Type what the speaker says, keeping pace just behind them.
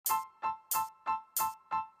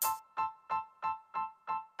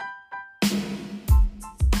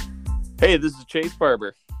Hey, this is Chase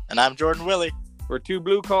Barber. And I'm Jordan Willie. We're two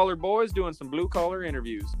blue-collar boys doing some blue-collar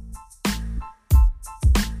interviews.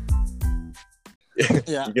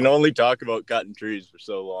 Yeah. You can only talk about cutting trees for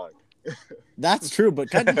so long. That's true,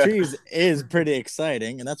 but cutting trees is pretty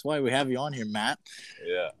exciting, and that's why we have you on here, Matt.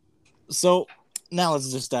 Yeah. So now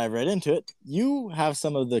let's just dive right into it. You have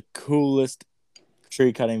some of the coolest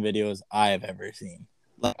tree cutting videos I have ever seen.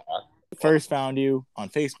 First found you on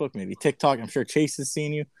Facebook, maybe TikTok. I'm sure Chase has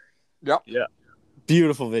seen you. Yep. Yeah.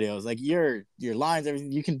 Beautiful videos. Like your lines,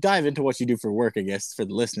 everything. You can dive into what you do for work, I guess, for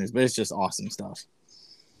the listeners, but it's just awesome stuff.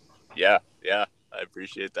 Yeah. I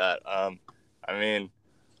appreciate that. I mean,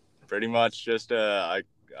 pretty much just I'm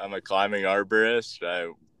a climbing arborist.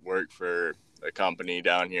 I work for a company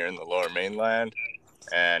down here in the Lower Mainland,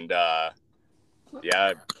 and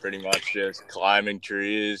pretty much just climbing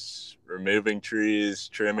trees, removing trees,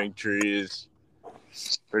 trimming trees,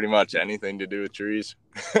 pretty much anything to do with trees.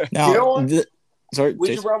 Now, you know what? Sorry, we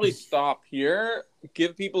Jason? should probably stop here,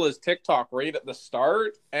 give people his TikTok right at the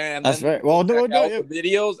start, and That's then right. Well, check no, out the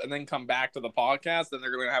videos, and then come back to the podcast, and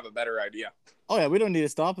they're going to have a better idea. Oh yeah, we don't need to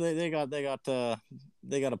stop. They got a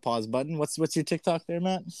pause button. What's your TikTok there,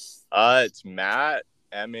 Matt? It's Matt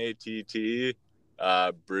MATT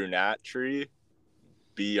Brunat Tree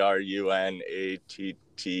BRUNATTREE.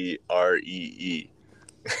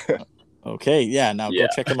 Okay, yeah. Now go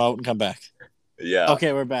check them out and come back. Yeah.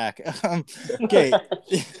 Okay, we're back. Okay,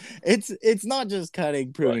 it's not just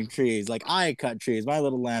cutting, pruning trees. Like I cut trees. My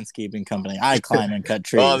little landscaping company. I climb and cut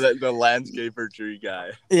trees. Oh, the landscaper tree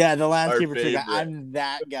guy. Yeah, the landscaper tree guy. I'm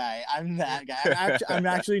that guy. I'm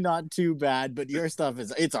actually not too bad, but your stuff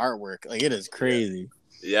it's artwork. Like it is crazy.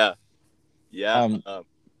 Yeah. I don't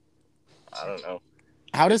know.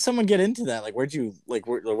 How does someone get into that? Like, where do you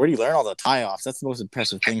learn all the tie-offs? That's the most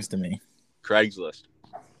impressive things to me. Craigslist.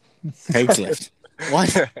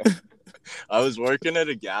 What? I was working at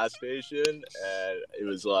a gas station, and it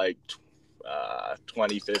was like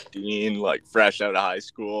 2015, like fresh out of high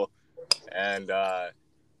school, and I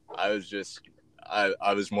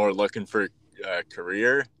was more looking for a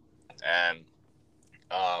career, and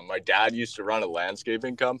my dad used to run a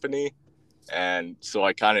landscaping company, and so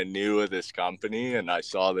I kind of knew of this company, and I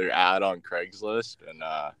saw their ad on Craigslist, and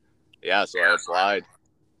so I applied.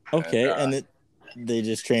 Okay, and they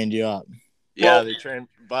just trained you up. Yeah, they trained,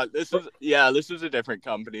 but this was a different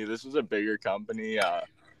company. This was a bigger company.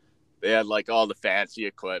 They had like all the fancy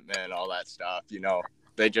equipment, all that stuff. You know,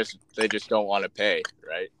 they just don't want to pay,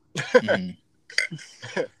 right?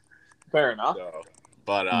 Mm-hmm. Fair enough. So,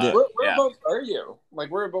 but whereabouts are you?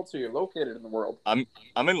 Like, whereabouts are you located in the world? I'm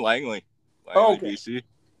in Langley, okay. BC.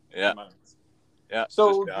 Yeah. Yeah.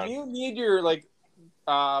 So, do you need your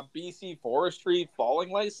BC forestry falling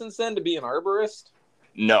license then to be an arborist?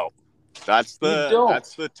 No. That's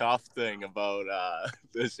the tough thing about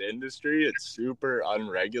this industry. It's super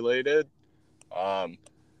unregulated.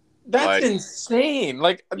 That's insane.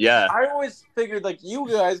 Like, yeah, I always figured like you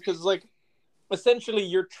guys, because like essentially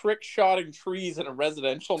you're trick shotting trees in a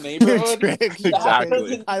residential neighborhood.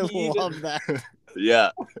 Exactly. I love that. Yeah.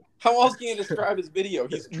 How else can you describe his video?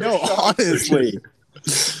 He's honestly.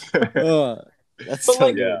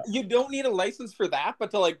 But you don't need a license for that, but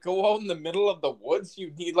to like go out in the middle of the woods,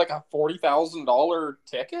 you need like a $40,000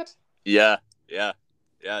 ticket. Yeah,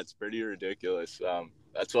 it's pretty ridiculous.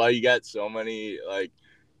 That's why you get so many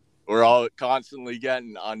we're all constantly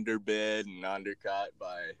getting underbid and undercut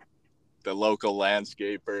by the local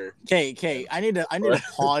landscaper. Okay, I need to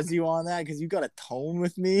pause you on that because you got a tone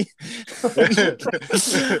with me.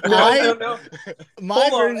 No.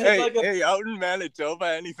 Hey, out in Manitoba,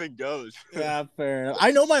 anything goes. Yeah, fair enough.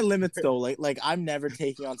 I know my limits though. Like I'm never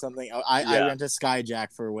taking on something. I rent a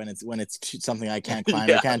Skyjack for when it's something I can't climb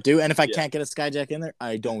or can't do. And if I can't get a Skyjack in there,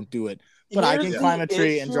 I don't do it. But I can climb a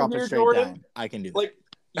tree and drop it straight down. I can do that. Like,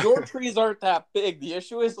 your trees aren't that big. The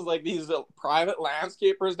issue is like these private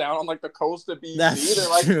landscapers down on like the coast of BC. They're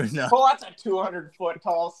like, oh, that's a 200-foot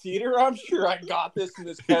tall cedar. I'm sure I got this in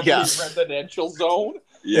this heavily residential zone.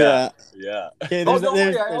 Yeah. Okay, don't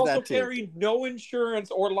worry. I also carry no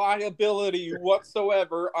insurance or liability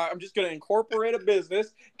whatsoever. I'm just going to incorporate a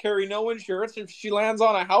business, carry no insurance. If she lands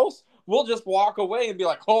on a house, we'll just walk away and be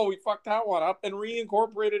like, oh, we fucked that one up and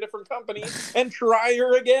reincorporate a different company and try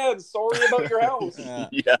her again. Sorry about your house.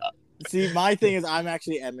 Yeah. See, my thing is I'm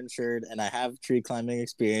actually M insured and I have tree climbing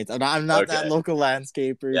experience. And I'm not that local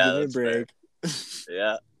landscaper. Yeah, give me a break.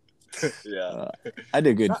 Yeah. I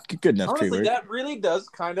do good enough honestly, tree work. That really does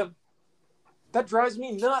that drives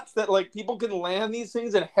me nuts that like people can land these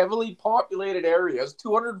things in heavily populated areas,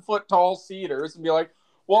 200-foot tall cedars, and be like,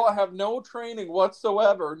 Well, I have no training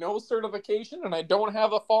whatsoever, no certification, and I don't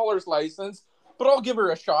have a faller's license. But I'll give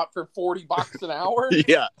her a shot for $40 an hour.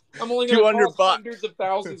 Yeah, I'm only going to $200. cost hundreds of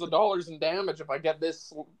thousands of dollars in damage if I get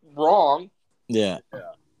this wrong. Yeah.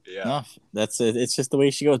 No, that's it. It's just the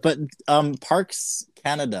way she goes. But Parks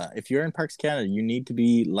Canada, if you're in Parks Canada, you need to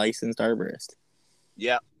be licensed arborist.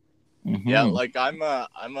 Yeah. Mm-hmm. Yeah, like I'm a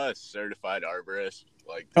certified arborist.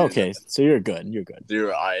 Like okay, so you're good. You're good.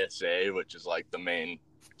 Through ISA, which is like the main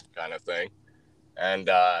kind of thing. And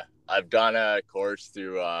I've done a course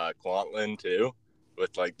through Kwantlen too,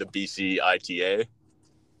 with like the BC ITA.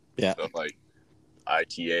 Yeah. So like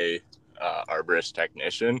ITA arborist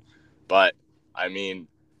technician. But I mean,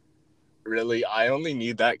 really, I only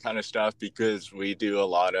need that kind of stuff because we do a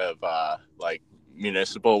lot of like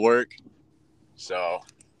municipal work. So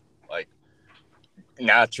like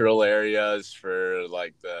natural areas for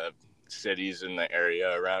like the cities in the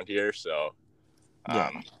area around here. So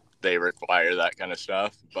they require that kind of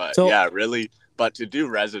stuff. But really, but to do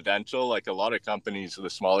residential, like a lot of companies, the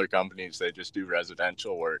smaller companies, they just do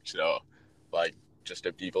residential work. So like just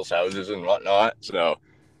at people's houses and whatnot. So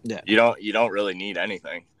you don't really need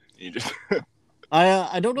anything. You just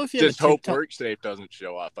I don't know if you just hope WorkSafe doesn't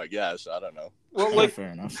show up. I guess I don't know. Well, like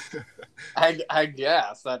fair enough. I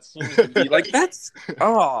guess that seems to be like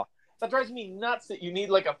that drives me nuts that you need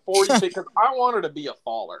like a 40 because I wanted to be a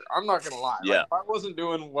faller. I'm not gonna lie. Yeah. Like, if I wasn't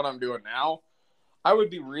doing what I'm doing now, I would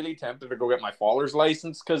be really tempted to go get my faller's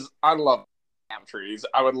license because I love damn trees.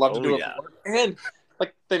 I would love to do it for work. And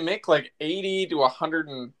like they make like $80 to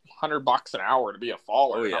 $100 an hour to be a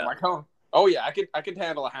faller. Oh, yeah. I'm like, oh yeah, I could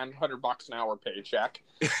handle a $100 an hour paycheck.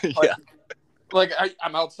 Yeah. Like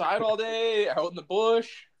I'm outside all day, out in the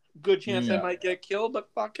bush. Good chance I might get killed, but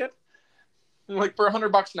fuck it. Like for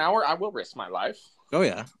 $100 an hour, I will risk my life. Oh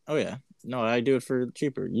yeah. No, I do it for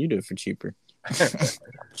cheaper. You do it for cheaper.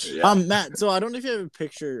 Yeah. Matt. So I don't know if you have a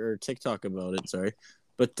picture or TikTok about it. Sorry,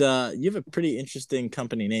 but you have a pretty interesting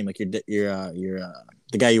company name. Like your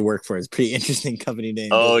the guy you work for is a pretty interesting company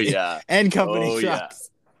name. Oh yeah, and company trucks.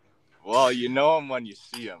 Yeah. Well, you know him when you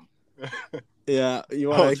see him. Yeah, you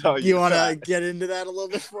want to get into that a little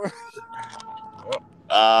bit for us?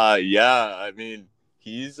 Yeah. I mean,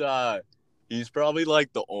 he's probably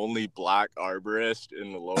like the only black arborist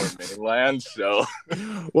in the Lower Mainland. So,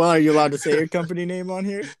 well, are you allowed to say your company name on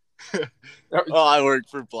here? Well, I work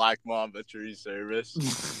for Black Mamba Tree Service.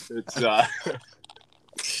 It's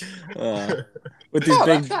with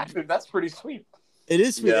these that's pretty sweet. It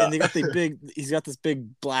is sweet, and he's got this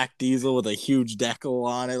big black diesel with a huge decal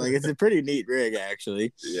on it. Like, it's a pretty neat rig,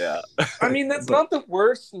 actually. Yeah. I mean, that's not the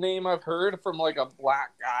worst name I've heard from like a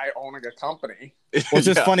black guy owning a company. Well, it's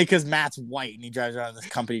just funny because Matt's white and he drives around in this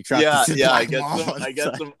company truck. Yeah. I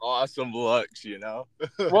get some awesome looks, you know.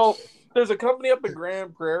 Well, there's a company up in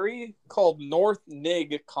Grand Prairie called North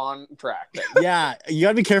Nig Contracting. Yeah, you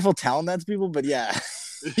gotta be careful telling that to people, but yeah.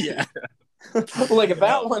 Like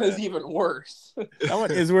that one is even worse. That one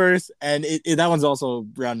is worse, and that one's also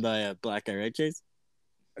run by a black guy, right, Chase?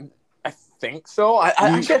 I think so. I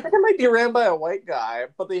think it might be ran by a white guy,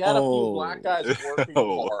 but they had a few black guys working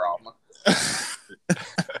for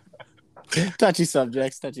them. Touchy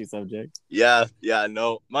subject. Yeah.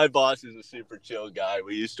 No, my boss is a super chill guy.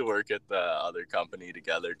 We used to work at the other company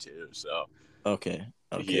together too. So okay.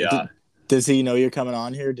 Yeah. Does he know you're coming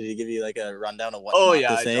on here? Did he give you like a rundown of what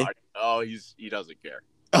to say? He doesn't care.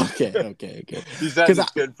 Okay. He said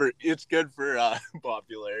it's good for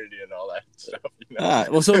popularity and all that stuff. You know?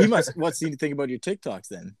 Well, so what's he think about your TikToks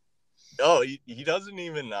then? Oh, he doesn't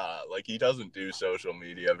even he doesn't do social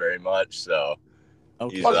media very much. So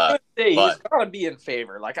he's got to be in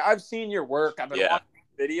favor. Like I've seen your work. I've been watching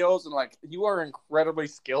videos, and like you are incredibly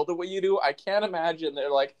skilled at what you do. I can't imagine they're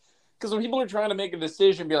like. Because when people are trying to make a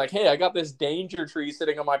decision, be like, hey, I got this danger tree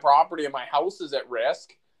sitting on my property and my house is at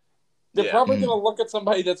risk. They're probably going to look at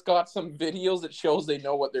somebody that's got some videos that shows they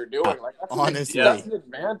know what they're doing. Like, honestly, that's an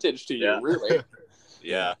advantage to you, really.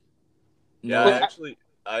 Yeah. Actually,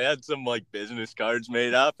 I had some like business cards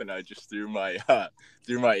made up, and I just threw my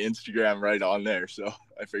Instagram right on there. So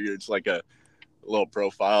I figured it's like a little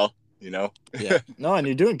profile. You know? Yeah. No, and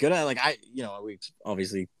you're doing good at we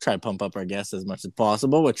obviously try to pump up our guests as much as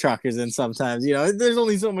possible with truckers, and sometimes, there's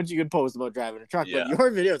only so much you can post about driving a truck. But your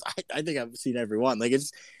videos, I think I've seen every one. Like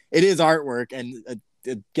it is artwork, and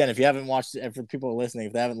again, if you haven't watched it, for people listening,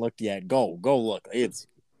 if they haven't looked yet, go look. It's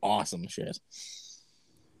awesome shit.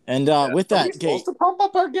 And with that, are we supposed to pump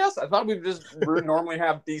up our guests? I thought we'd just normally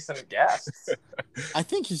have decent guests. I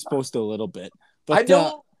think you're supposed to a little bit, but I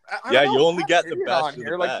don't. You only get the best on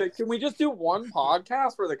here. Like, can we just do one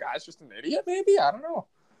podcast where the guy's just an idiot? Maybe, I don't know.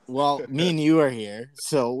 Well, me and you are here,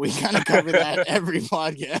 so we kind of cover that every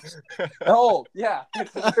podcast. Oh, yeah.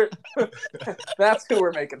 That's who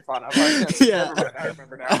we're making fun of. Yeah. I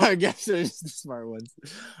remember now. Our guests are just the smart ones.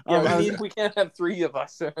 Yeah, we can't have three of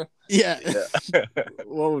us. Yeah.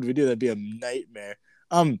 What would we do? That'd be a nightmare.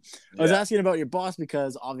 I was asking about your boss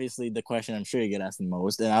because obviously the question I'm sure you get asked the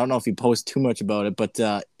most, and I don't know if you post too much about it, but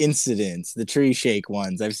incidents, the tree shake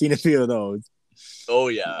ones. I've seen a few of those. Oh,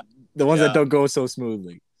 yeah. The ones that don't go so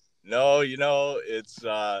smoothly. No, it's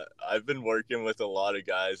I've been working with a lot of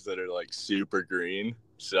guys that are like super green,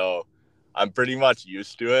 so I'm pretty much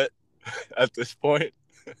used to it at this point.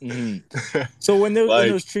 Mm-hmm. So when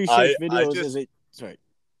those tree shake videos,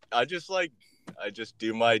 I just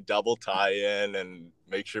do my double tie in and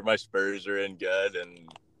make sure my spurs are in good,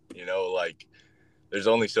 and there's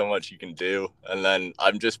only so much you can do, and then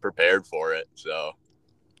I'm just prepared for it. So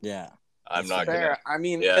yeah. I'm not fair. I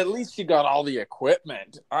mean, at least you got all the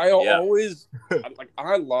equipment. I always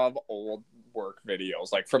I love old work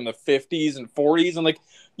videos, like from the 50s and 40s, and like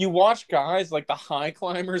you watch guys like the high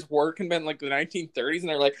climbers working in like the 1930s, and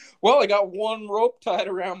they're like, "Well, I got one rope tied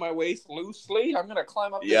around my waist loosely. I'm gonna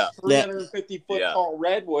climb up this 350 foot tall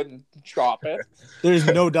redwood and chop it." There's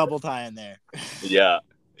no double tie in there. Yeah.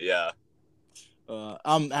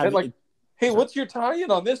 Hey, what's your tie-in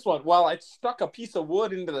on this one? Well, I stuck a piece of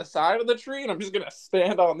wood into the side of the tree, and I'm just going to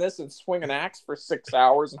stand on this and swing an axe for 6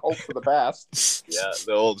 hours and hope for the best. Yeah,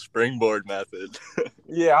 the old springboard method.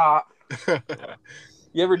 Yeah.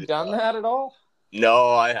 You ever done that at all? No,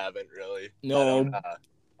 I haven't really. No.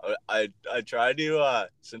 I try to,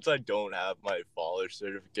 since I don't have my faller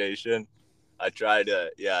certification, I try to,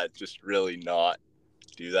 just really not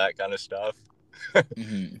do that kind of stuff.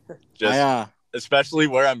 Mm-hmm. Especially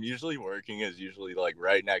where I'm usually working is usually like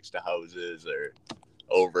right next to houses or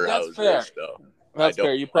over houses. Fair. So that's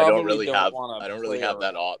fair. You probably I don't really have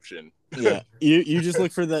that option. Yeah, you just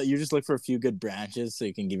look for a few good branches so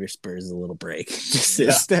you can give your spurs a little break.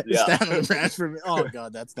 Just stand on the branch for a minute. Oh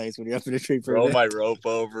god, that's nice when you're up in a tree for throw my rope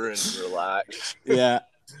over and relax. Yeah,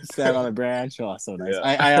 stand on a branch. Oh, so nice.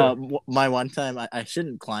 Yeah. My one time I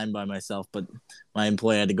shouldn't climb by myself, but my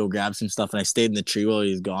employee had to go grab some stuff, and I stayed in the tree while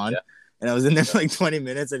he was gone. Yeah. And I was in there for like 20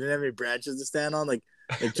 minutes. I didn't have any branches to stand on, like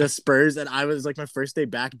just spurs. And I was like my first day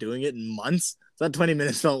back doing it in months. So that 20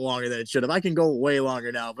 minutes felt longer than it should have. I can go way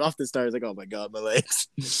longer now, but off the start, I was like, oh my god, my legs.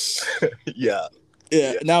 Yeah.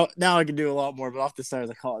 Now I can do a lot more, but off the start, I was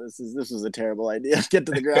like, oh, this was a terrible idea. Get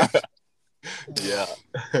to the ground. Yeah.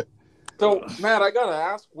 So Matt, I gotta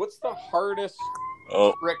ask, what's the hardest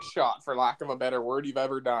trick shot, for lack of a better word, you've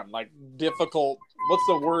ever done? Like difficult. What's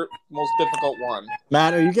the most difficult one?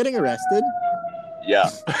 Matt, are you getting arrested? Yeah.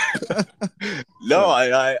 No,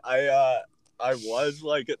 I was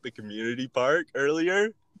like at the community park earlier,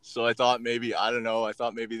 so I thought maybe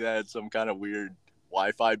they had some kind of weird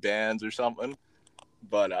Wi-Fi bans or something,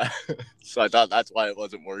 but so I thought that's why it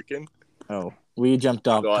wasn't working. Oh, we jumped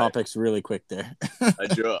off topics really quick there.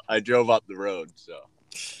 I drove up the road, so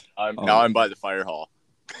now I'm by the fire hall.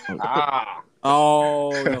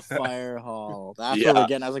 Oh, the fire hall. That's what we're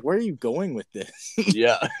getting. I was like, where are you going with this?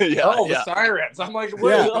 Yeah. The sirens. I'm like,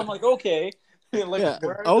 I'm like, okay.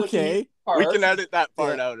 Okay. We can edit that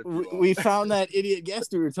part out. We found that idiot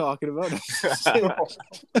guest we were talking about.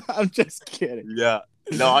 I'm just kidding. Yeah.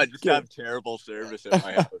 No, I just have terrible service at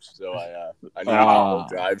my house, so I need to go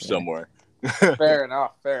drive somewhere. Fair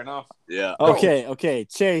enough. Yeah. Okay.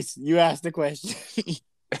 Chase, you asked the question.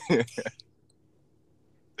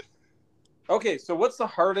 Okay, so what's the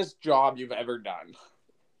hardest job you've ever done?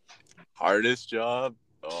 Hardest job?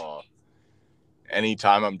 Oh,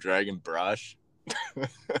 anytime I'm dragging brush.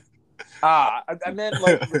 I meant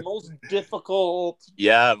like the most difficult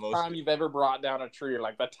time you've ever brought down a tree,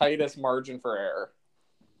 like the tightest margin for error.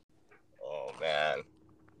 Oh man,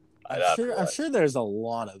 I'm sure there's a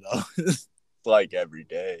lot of those. Like every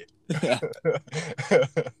day. Yeah.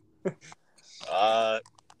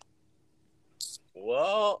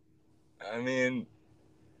 Well, I mean,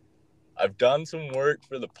 I've done some work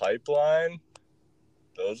for the pipeline.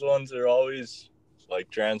 Those ones are always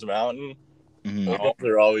like Trans Mountain. Mm-hmm. Those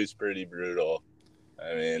are always pretty brutal.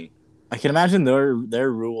 I mean, I can imagine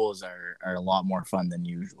their rules are a lot more fun than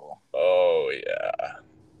usual. Oh yeah.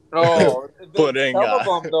 Oh, some of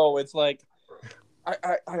them though, it's like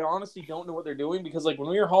I honestly don't know what they're doing, because like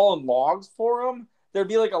when we were hauling logs for them, there'd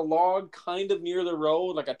be like a log kind of near the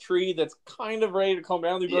road, like a tree that's kind of ready to come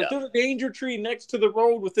down. They'd be like, there's a danger tree next to the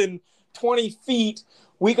road within 20 feet.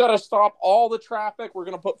 We got to stop all the traffic. We're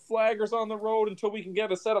going to put flaggers on the road until we can get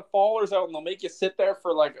a set of fallers out, and they'll make you sit there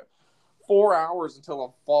for like 4 hours until a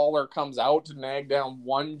faller comes out to nag down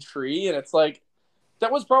one tree. And it's like,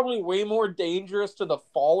 that was probably way more dangerous to the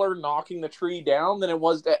faller knocking the tree down than it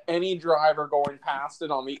was to any driver going past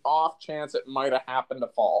it on the off chance it might have happened to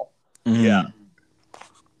fall. Yeah.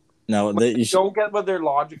 No, don't get what their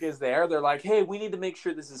logic is there. They're like, hey, we need to make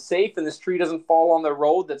sure this is safe and this tree doesn't fall on the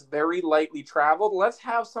road that's very lightly traveled. Let's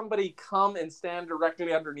have somebody come and stand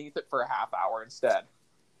directly underneath it for a half hour instead.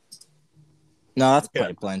 No, that's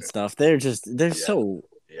pipeline stuff. They're so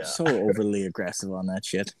overly aggressive on that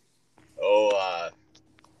shit. Oh,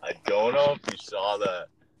 I don't know if you saw the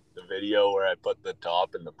video where I put the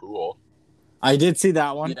top in the pool. I did see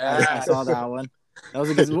that one. Yeah. I saw that one. That was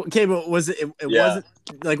a good. Okay, but was it wasn't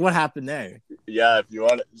like what happened there? Yeah, if you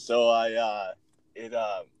want. So I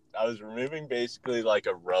was removing basically like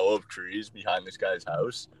a row of trees behind this guy's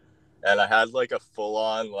house, and I had like a full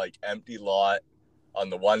on like empty lot on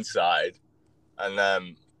the one side, and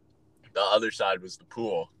then the other side was the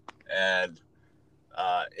pool, and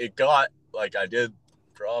it got like I did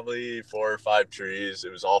probably 4 or 5 trees.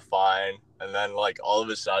 It was all fine, and then like all of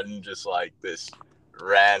a sudden, just like this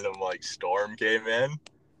random like storm came in,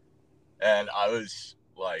 and I was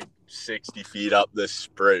like 60 feet up this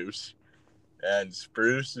spruce, and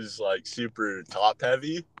spruce is like super top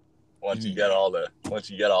heavy once you get all the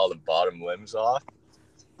bottom limbs off.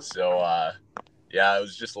 So I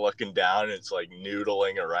was just looking down, and it's like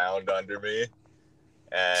noodling around under me,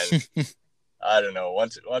 and I don't know,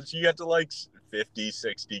 once you get to like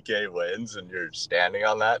 50-60k winds and you're standing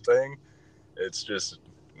on that thing, it's just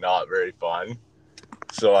not very fun.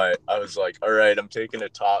 So I was like, all right, I'm taking a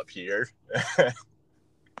top here.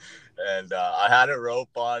 And I had a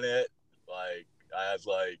rope on it. Like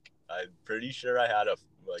I'm pretty sure I had a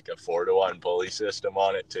 4-to-1 pulley system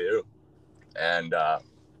on it too. And I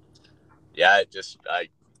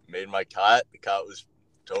made my cut. The cut was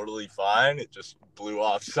totally fine. It just blew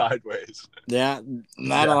off sideways. Yeah,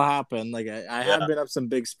 that'll happen. Like I have been up some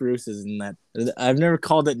big spruces, and that I've never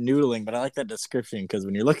called it noodling, but I like that description because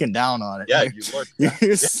when you're looking down on it,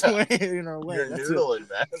 you're swaying away. You're noodling,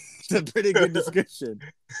 man. It's a pretty good description.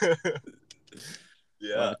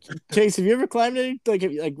 Yeah. Chase, have you ever climbed any? Like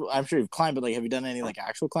I'm sure you've climbed, but like, have you done any like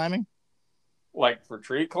actual climbing? Like for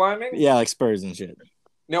tree climbing? Yeah, like spurs and shit.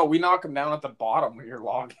 No, we knock them down at the bottom when you're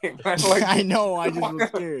logging. Like, I know. I just was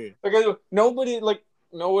curious. Like,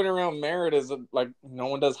 no one around Merritt is like, no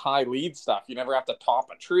one does high lead stuff. You never have to top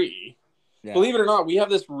a tree. Yeah. Believe it or not, we have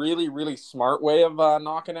this really, really smart way of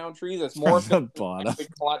knocking down trees. It's more the bottom.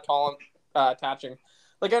 Attaching.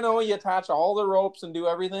 Like, I know you attach all the ropes and do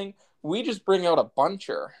everything. We just bring out a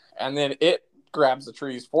buncher, and then it grabs the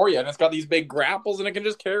trees for you, and it's got these big grapples, and it can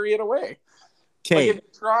just carry it away. Okay.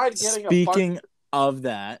 Like, tried getting speaking of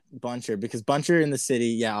that buncher, because buncher in the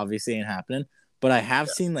city, obviously ain't happening. But I have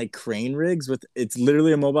seen like crane rigs with it's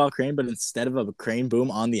literally a mobile crane, but instead of a crane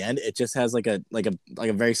boom on the end, it just has like a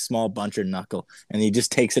very small buncher knuckle, and he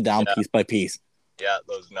just takes it down piece by piece. Yeah,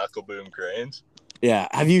 those knuckle boom cranes. Yeah,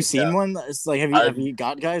 have you seen one? It's like have you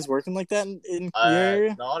got guys working like that in your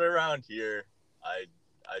area? Not around here. I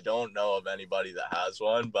don't know of anybody that has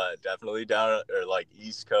one, but definitely down or like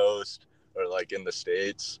East Coast or like in the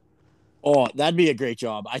States. Oh, that'd be a great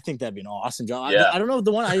job. I think that'd be an awesome job. Yeah. I don't know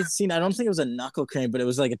the one I've seen. I don't think it was a knuckle crane, but it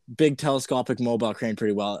was like a big telescopic mobile crane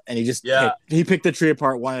pretty well. And he just picked the tree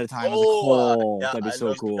apart one at a time. I was like, that'd be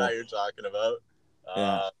so cool. The guy you're talking about.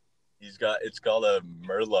 It's called a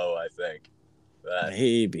Merlot, I think.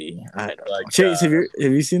 Maybe. I don't know. Chase, have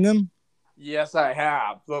you seen them? Yes, I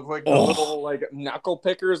have. So like the little like knuckle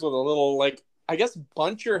pickers with a little like I guess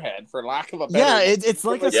buncher head, for lack of a better. Yeah, it's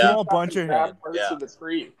like a small buncher head. Of the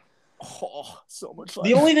tree. Oh, so much fun.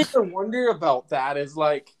 The only thing I wonder about that is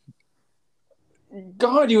like,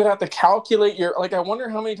 God, you would have to calculate your like. I wonder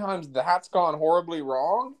how many times that's gone horribly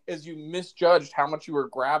wrong. Is you misjudged how much you were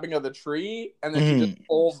grabbing of the tree, and then she just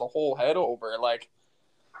pulls the whole head over. Like,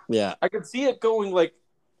 yeah, I could see it going. Like,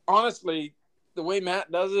 honestly, the way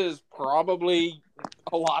Matt does it is probably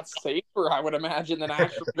a lot safer, I would imagine, than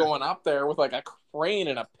actually going up there with like a crane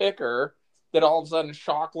and a picker that all of a sudden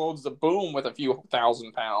shock loads the boom with a few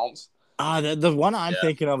 1,000 pounds. The one I'm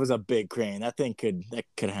thinking of is a big crane. That thing could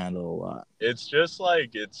handle a lot. It's just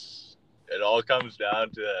like it all comes down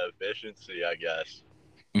to efficiency, I guess.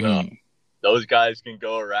 So those guys can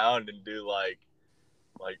go around and do like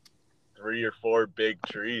 3 or 4 big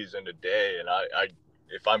trees in a day, and I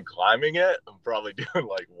if I'm climbing it, I'm probably doing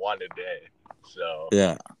like 1 a day. So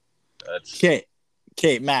that's okay.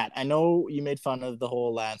 Okay, Matt, I know you made fun of the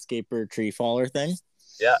whole landscaper tree faller thing.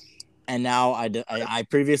 Yeah. And now I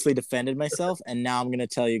previously defended myself, and now I'm going to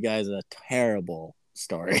tell you guys a terrible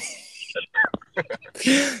story.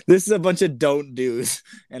 This is a bunch of don't do's,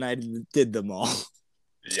 and I did them all.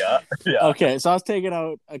 Yeah. Okay, so I was taking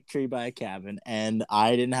out a tree by a cabin, and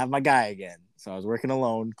I didn't have my guy again. So I was working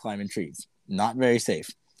alone, climbing trees. Not very safe.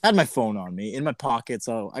 I had my phone on me in my pocket,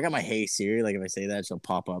 so I got my Hey Siri. Like if I say that, she'll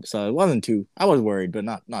pop up. So it wasn't too. I was worried, but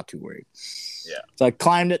not too worried. Yeah. So I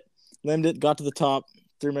climbed it, limbed it, got to the top,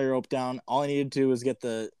 threw my rope down. All I needed to do was get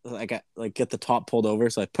the top pulled over.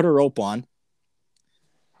 So I put a rope on,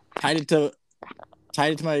 tied it to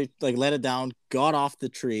my let it down, got off the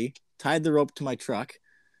tree, tied the rope to my truck,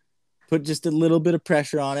 put just a little bit of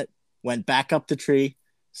pressure on it, went back up the tree,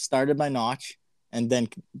 started my notch, and then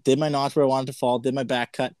did my notch where I wanted to fall, did my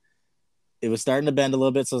back cut. It was starting to bend a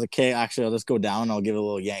little bit, so I was like, okay, actually, I'll just go down and I'll give it a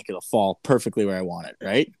little yank. It'll fall perfectly where I want it,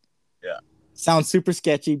 right? Yeah. Sounds super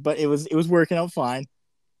sketchy, but it was working out fine.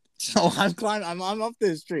 So I'm up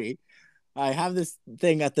this tree. I have this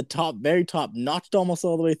thing at the top, very top, notched almost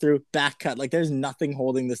all the way through, back cut. Like there's nothing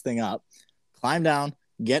holding this thing up. Climb down,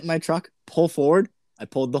 get my truck, pull forward. I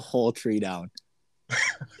pulled the whole tree down.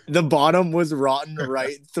 The bottom was rotten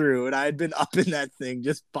right through, and I had been up in that thing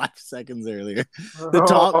just 5 seconds earlier. The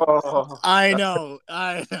top, I know,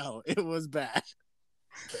 it was bad.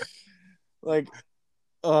 Like,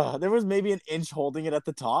 there was maybe an inch holding it at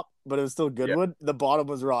the top, but it was still good wood. The bottom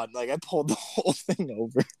was rotten. Like I pulled the whole thing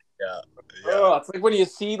over. Yeah. Oh, it's like when you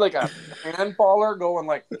see like a hand faller go and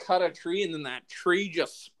like cut a tree, and then that tree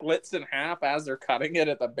just splits in half as they're cutting it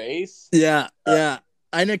at the base. Yeah.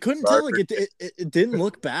 And I couldn't tell, like it didn't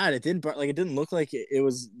look bad. It didn't look like it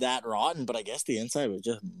was that rotten, but I guess the inside was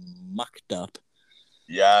just mucked up.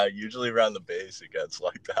 Yeah, usually around the base it gets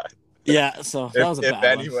like that. Yeah, so that was a bad one.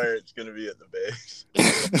 If anywhere, it's gonna be at the base.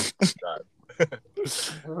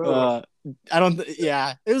 I don't.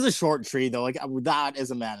 Yeah, it was a short tree though. Like that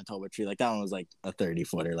is a Manitoba tree. Like that one was like a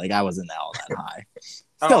 30-footer. Like I wasn't all that high.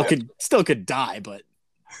 Still could die, but.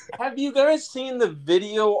 Have you guys seen the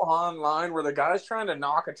video online where the guy's trying to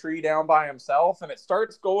knock a tree down by himself and it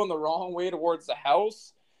starts going the wrong way towards the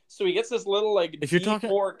house? So he gets this little like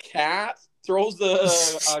D4 cat, throws the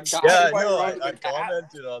guy I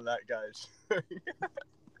commented on that guy's.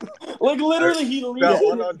 Like literally, he leaves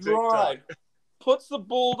it in drive, puts the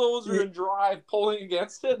bulldozer in drive, pulling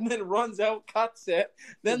against it, and then runs out, cuts it.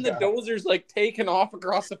 Then the dozer's like taking off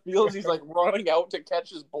across the field. He's like running out to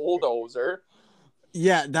catch his bulldozer.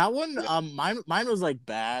 Yeah, that one, mine was like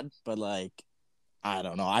bad, but like I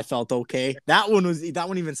don't know. I felt okay. That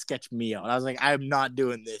one even sketched me out. I was like, I'm not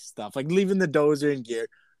doing this stuff. Like leaving the dozer in gear,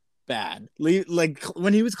 bad. Like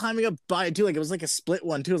when he was climbing up by it too, like it was like a split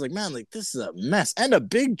one too. I was like, man, like this is a mess, and a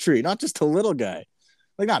big tree, not just a little guy.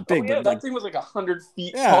 Like not big, but that thing was like 100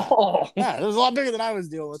 feet tall. Yeah, it was a lot bigger than I was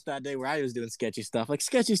dealing with that day where I was doing sketchy stuff. Like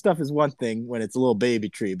sketchy stuff is one thing when it's a little baby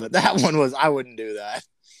tree, but that one was I wouldn't do that.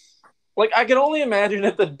 Like, I can only imagine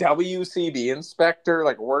if the WCB inspector,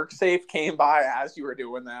 like, WorkSafe came by as you were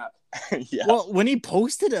doing that. Yeah. Well, when he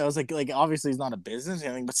posted it, I was like, obviously he's not a business or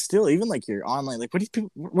anything, but still, even, like, you're online, like, what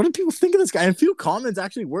do people think of this guy? And a few comments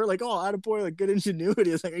actually were like, oh, attaboy, like, good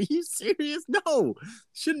ingenuity. It's like, are you serious? No.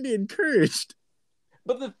 Shouldn't be encouraged.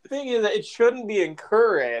 But the thing is that it shouldn't be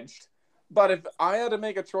encouraged. But if I had to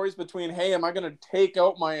make a choice between, hey, am I going to take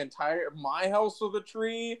out my house with a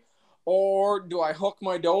tree, or do I hook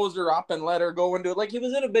my dozer up and let her go and do it? Like, he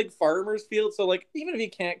was in a big farmer's field, so, like, even if he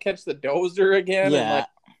can't catch the dozer again, and,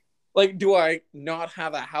 like, do I not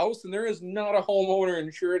have a house? And there is not a homeowner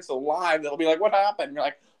insurance alive that'll be like, what happened? And you're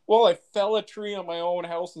like, well, I fell a tree on my own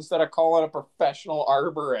house instead of calling a professional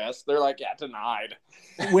arborist. They're like, yeah, denied.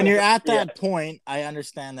 When you're at that point, I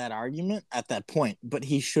understand that argument at that point, but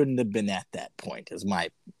he shouldn't have been at that point is my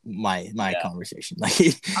conversation. Like,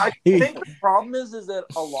 I think the problem is that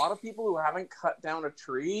a lot of people who haven't cut down a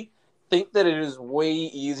tree think that it is way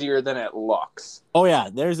easier than it looks. Oh yeah,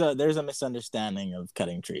 there's a misunderstanding of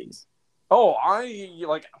cutting trees. Oh,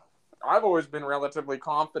 I've always been relatively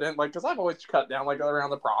confident, like, because I've always cut down, like, around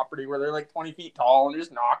the property where they're, like, 20 feet tall and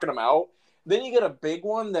just knocking them out. Then you get a big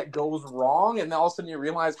one that goes wrong, and then all of a sudden you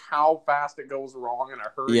realize how fast it goes wrong in a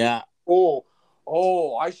hurry. Yeah. Oh,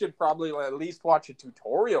 I should probably at least watch a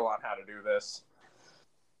tutorial on how to do this.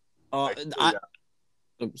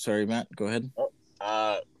 Sorry, Matt. Go ahead.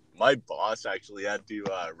 My boss actually had to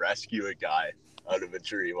rescue a guy out of a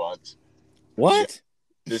tree once. What?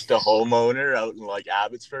 Just a homeowner out in like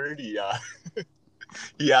Abbotsford. He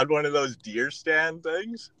had one of those deer stand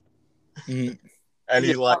things, and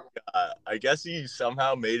he I guess he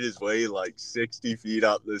somehow made his way like 60 feet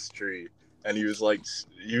up this tree, and he was like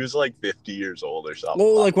 50 years old or something.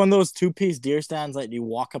 Oh, like one of those 2-piece deer stands that you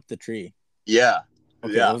walk up the tree. Yeah.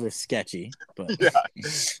 Okay, those are sketchy, but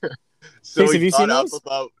So he got up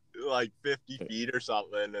about like 50 feet or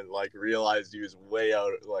something, and like realized he was way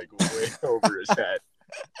over his head.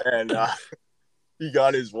 and he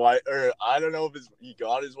got his wife, or I don't know if he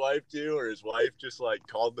got his wife too, or his wife just like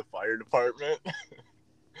called the fire department,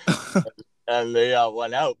 and they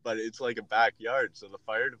went out. But it's like a backyard, so the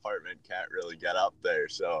fire department can't really get up there.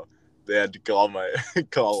 So they had to call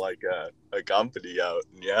like a company out.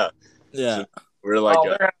 And yeah. So we're like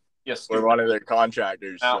we're one of their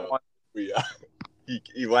contractors. So we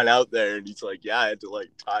he went out there and he's like, yeah, I had to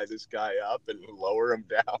like tie this guy up and lower him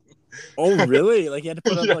down. Oh, really? Like you had to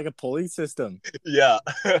put up like a pulley system? Yeah.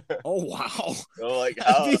 Oh, wow. So like,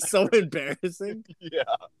 that'd be so embarrassing. Yeah.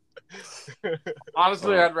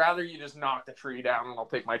 Honestly, I'd rather you just knock the tree down and I'll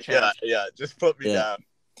take my chance. Yeah. Just put me down.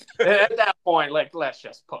 At that point, like, let's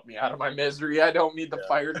just put me out of my misery. I don't need the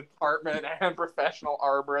fire department and professional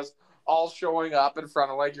arborists all showing up in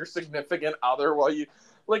front of like your significant other while you.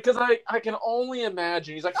 Like, because I can only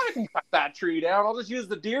imagine. He's like, I can cut that tree down. I'll just use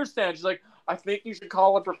the deer stand. She's like, I think you should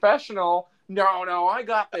call a professional. No, I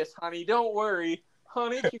got this, honey. Don't worry.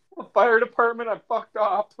 Honey, keep the fire department. I fucked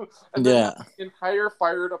up. And then the entire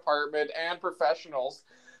fire department and professionals.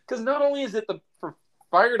 Because not only is it the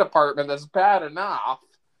fire department that's bad enough,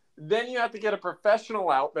 then you have to get a professional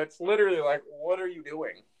out that's literally like, what are you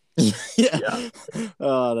doing? Yeah.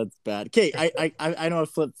 Oh, that's bad. Okay, I know I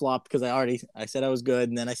flip-flopped because I said I was good,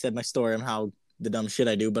 and then I said my story on how the dumb shit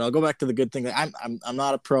I do, but I'll go back to the good thing. I'm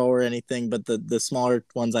not a pro or anything, but the smaller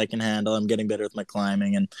ones I can handle. I'm getting better with my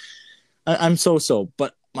climbing, and I'm so.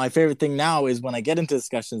 But my favorite thing now is when I get into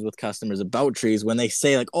discussions with customers about trees, when they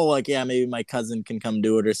say like, oh, like, yeah, maybe my cousin can come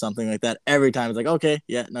do it or something like that. Every time it's like, okay,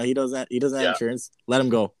 yeah, no, he doesn't have insurance. Let him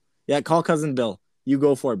go. Yeah, call cousin Bill. You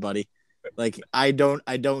go for it, buddy. Like, I don't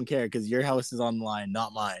care because your house is on the line,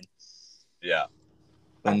 not mine. Yeah.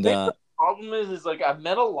 And I think the problem is like I've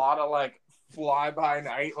met a lot of like fly by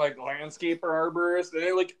night like landscaper arborists. And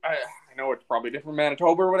they like I know it's probably different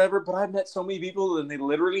Manitoba or whatever, but I've met so many people and they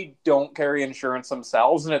literally don't carry insurance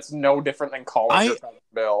themselves, and it's no different than calling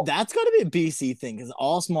Bill. That's got to be a BC thing because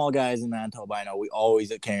all small guys in Manitoba, I know, we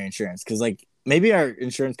always carry insurance because like. Maybe our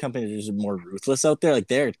insurance companies are just more ruthless out there. Like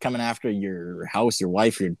they're coming after your house, your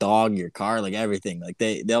wife, your dog, your car, like everything. Like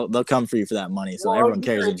they'll come for you for that money. So everyone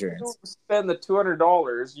carries insurance. You spend the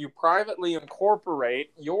 $200. You privately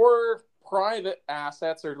incorporate your private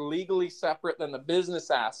assets are legally separate than the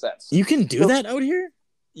business assets. You can do that out here.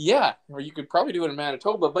 Yeah, or you could probably do it in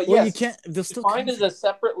Manitoba. But yes, you can't. They'll still find as a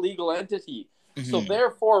separate legal entity. Mm-hmm. So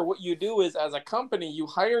therefore, what you do is, as a company, you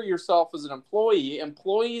hire yourself as an employee.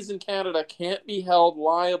 Employees in Canada can't be held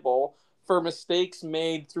liable for mistakes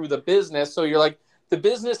made through the business. So you're like, the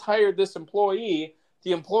business hired this employee.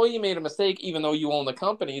 The employee made a mistake, even though you own the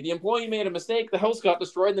company. The employee made a mistake. The house got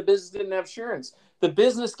destroyed, and the business didn't have insurance. The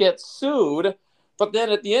business gets sued. But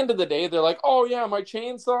then at the end of the day, they're like, oh, yeah, my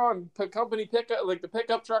chainsaw and company pickup, like the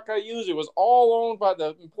pickup truck I use, it was all owned by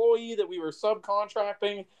the employee that we were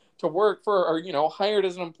subcontracting to work for, or, hired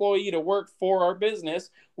as an employee to work for our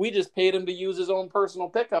business. We just paid him to use his own personal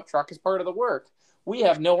pickup truck as part of the work. We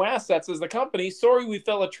have no assets as the company. Sorry, we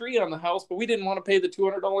fell a tree on the house, but we didn't want to pay the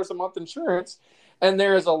 $200 a month insurance. And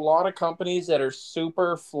there's a lot of companies that are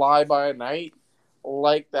super fly by night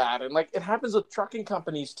like that. And like it happens with trucking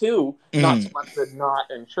companies too. Not so much the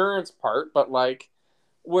not insurance part, but like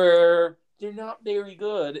where they're not very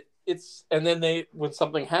good. And then when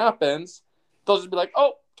something happens, they'll just be like,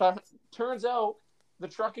 oh, turns out the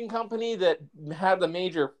trucking company that had the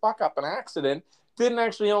major fuck up and accident didn't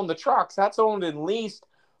actually own the trucks. That's owned and leased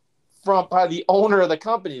by the owner of the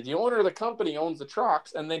company. The owner of the company owns the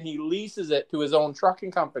trucks, and then he leases it to his own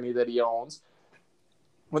trucking company that he owns.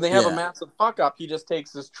 When they have a massive fuck up, he just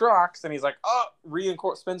takes his trucks and he's like, oh,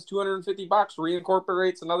 spends $250,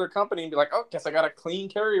 reincorporates another company and be like, oh, guess I got a clean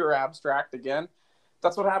carrier abstract again.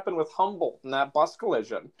 That's what happened with Humboldt and that bus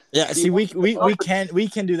collision. Yeah, see, we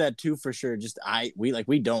can do that too for sure. Just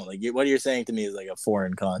we don't. Like what you're saying to me is like a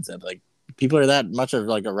foreign concept. Like people are that much of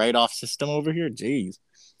like a write-off system over here. Jeez.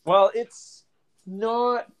 Well, it's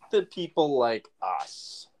not the people like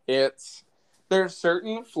us. There's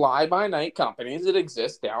certain fly-by-night companies that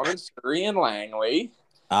exist down in Surrey and Langley.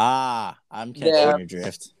 I'm catching your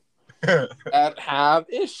drift. That have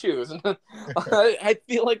issues. I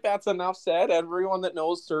feel like that's enough said. Everyone that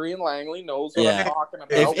knows Surrey and Langley knows what I'm talking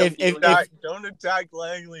about. Don't attack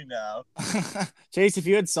Langley now. Chase, if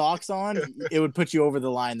you had socks on, it would put you over the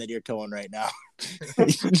line that you're towing right now.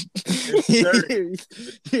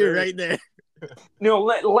 You're right there. No,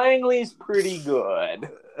 Langley's pretty good.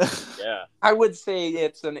 Yeah. I would say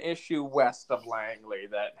it's an issue west of Langley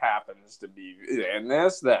that happens to be in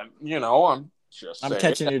this that, Just I'm saying.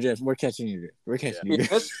 catching your drift. We're catching your drift. We're catching your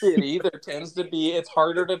drift. In this city, there tends to be, it's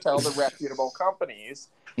harder to tell the reputable companies.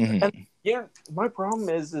 Mm-hmm. And yeah, my problem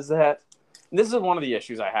is that, and this is one of the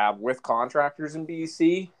issues I have with contractors in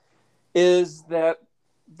BC, is that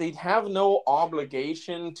they have no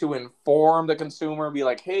obligation to inform the consumer, be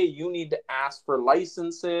like, hey, you need to ask for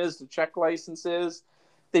licenses, to check licenses.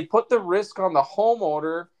 They put the risk on the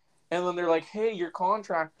homeowner, and then they're like, hey, your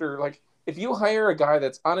contractor, like, if you hire a guy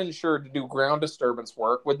that's uninsured to do ground disturbance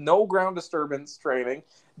work with no ground disturbance training,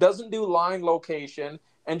 doesn't do line location,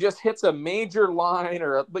 and just hits a major line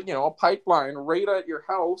or a pipeline right at your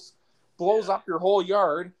house, blows up your whole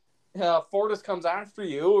yard, Fortis comes after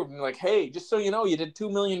you and like, hey, just so you know, you did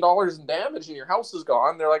 $2 million in damage and your house is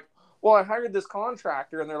gone. They're like, well, I hired this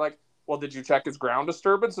contractor. And they're like, well, did you check his ground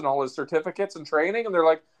disturbance and all his certificates and training? And they're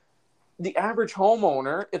like, the average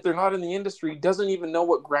homeowner, if they're not in the industry, doesn't even know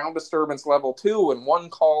what ground disturbance level 2 and 1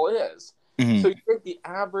 call is. Mm-hmm. So you take the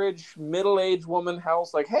average middle-aged woman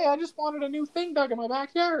house, like, hey, I just wanted a new thing dug in my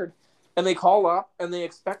backyard. And they call up and they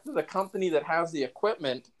expect that the company that has the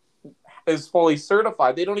equipment is fully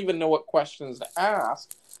certified. They don't even know what questions to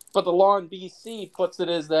ask. But the law in BC puts it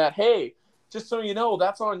as that, hey, just so you know,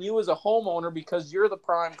 that's on you as a homeowner because you're the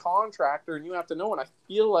prime contractor and you have to know. And I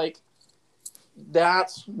feel like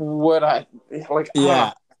that's what I like.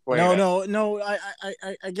 Yeah. No.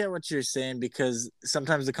 I get what you're saying because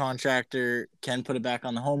sometimes the contractor can put it back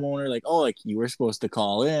on the homeowner, like, oh, like you were supposed to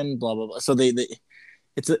call in, blah blah blah. So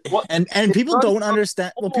and people don't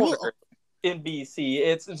understand. Well, people in BC,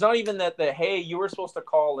 it's not even that hey, you were supposed to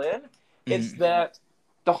call in. It's that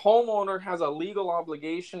the homeowner has a legal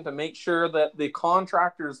obligation to make sure that the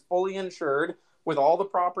contractor is fully insured with all the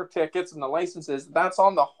proper tickets and the licenses. That's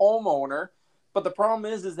on the homeowner. But the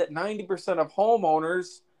problem is that 90% of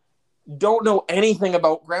homeowners don't know anything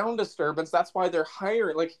about ground disturbance. That's why they're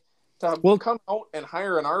hiring, come out and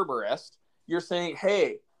hire an arborist. You're saying,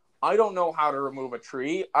 hey, I don't know how to remove a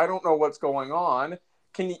tree. I don't know what's going on.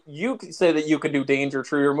 Can you say that you can do danger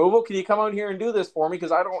tree removal? Can you come out here and do this for me?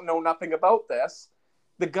 Because I don't know nothing about this.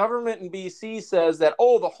 The government in BC says that,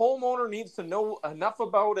 the homeowner needs to know enough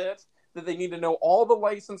about it, that they need to know all the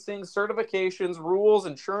licensing, certifications, rules,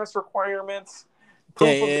 insurance requirements,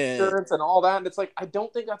 proof of insurance, and all that. And it's like, I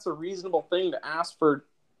don't think that's a reasonable thing to ask for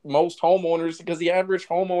most homeowners because the average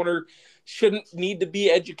homeowner shouldn't need to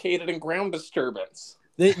be educated in ground disturbance.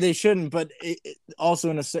 They shouldn't, but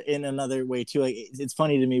also in another way too. Like it's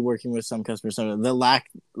funny to me working with some customers. The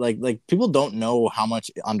lack, like people don't know how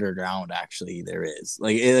much underground actually there is.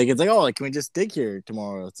 It's like, oh, like can we just dig here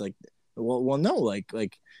tomorrow? It's like, well, no,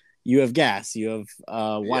 like you have gas, you have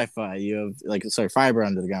Wi-Fi, you have fiber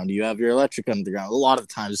under the ground, you have your electric under the ground. A lot of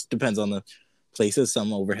the times, it depends on the places.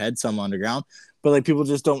 Some overhead, some underground. But like people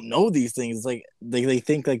just don't know these things. It's like they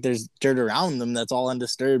think like there's dirt around them that's all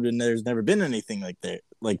undisturbed and there's never been anything like there.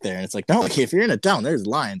 And it's like, no, okay, if you're in a town, there's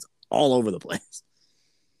lines all over the place.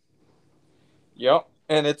 Yep.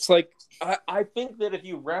 And it's like I think that if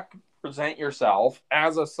you represent yourself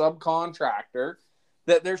as a subcontractor,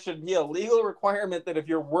 that there should be a legal requirement that if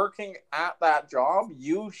you're working at that job,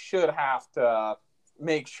 you should have to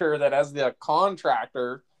make sure that as the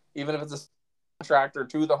contractor, even if it's a contractor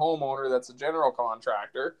to the homeowner that's a general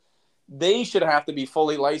contractor, they should have to be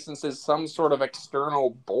fully licensed as some sort of external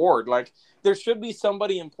board. Like there should be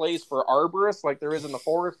somebody in place for arborists like there is in the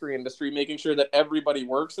forestry industry, making sure that everybody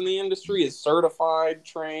works in the industry is certified,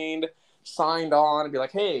 trained, signed on, and be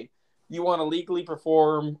like, hey, you want to legally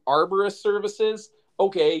perform arborist services?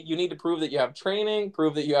 Okay, you need to prove that you have training,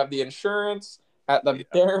 prove that you have the insurance at the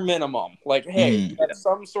bare minimum. Like, hey, you have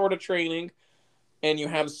some sort of training and you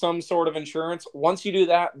have some sort of insurance. Once you do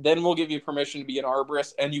that, then we'll give you permission to be an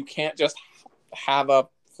arborist, and you can't just have a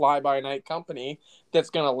fly-by-night company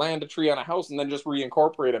that's going to land a tree on a house and then just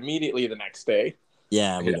reincorporate immediately the next day.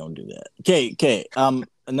 Yeah, we don't do that. Okay.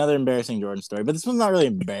 Another embarrassing Jordan story, but this one's not really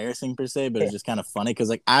embarrassing per se, but it's just kind of funny because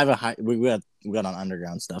like I have we got on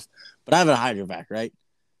underground stuff, but I have a hydrovac, right?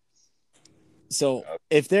 So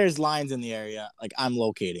if there's lines in the area, like I'm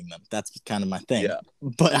locating them. That's kind of my thing. Yeah.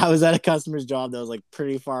 But I was at a customer's job that was like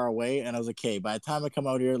pretty far away, and I was like, okay, by the time I come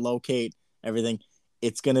out here, locate everything,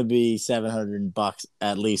 it's gonna be $700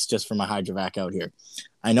 at least just for my hydrovac out here.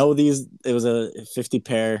 I know it was a 50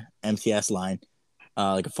 pair MTS line,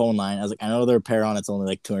 like a phone line. I was like, I know the repair on it's only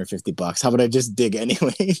like $250. How about I just dig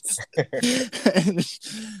anyways?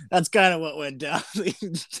 That's kind of what went down.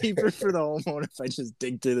 It's cheaper for the homeowner if I just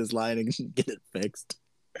dig through this line and get it fixed.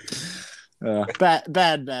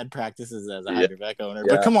 Bad practices as a hydrovac owner.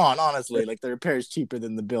 Yeah. But come on, honestly, like the repair is cheaper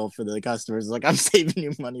than the bill for the customers. Like I'm saving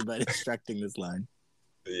you money by instructing this line.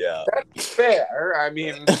 Yeah. That's fair. I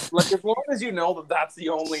mean, like as long as you know that that's the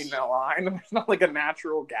only line, there's not like a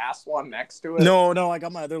natural gas one next to it. No, I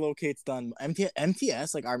got my other locates done.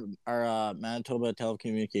 MTS, like our Manitoba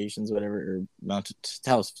Telecommunications, whatever, or Mountain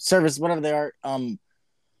Service, whatever they are.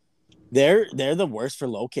 They're the worst for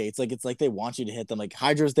locates. Like it's like they want you to hit them. Like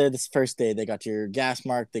Hydro's there this first day. They got your gas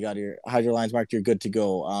marked. They got your hydro lines marked. You're good to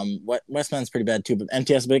go. Westman's pretty bad too. But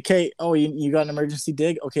MTS, but okay. Oh, you got an emergency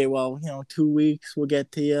dig? Okay, well 2 weeks. We'll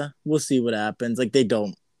get to you. We'll see what happens. Like they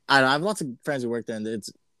don't. I have lots of friends who work there, and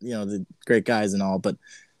it's the great guys and all, but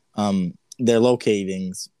their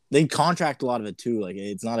locatings, they contract a lot of it too. Like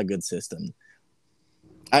it's not a good system.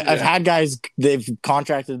 I've had guys, they've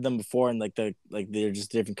contracted them before, and they're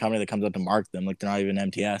just a different company that comes out to mark them, like they're not even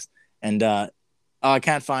MTS, and I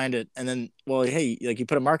can't find it, and then hey, like you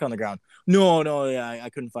put a mark on the ground. No, yeah, I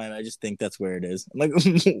couldn't find it. I just think that's where it is. I'm like,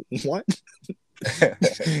 what?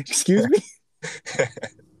 Excuse me.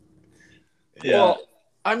 Yeah. Well,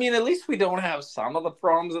 I mean, at least we don't have some of the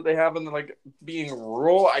problems that they have in being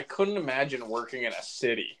rural. I couldn't imagine working in a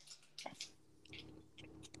city.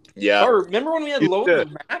 Yeah. Or remember when we had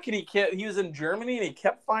Logan Mack and he was in Germany and he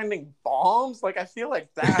kept finding bombs? Like I feel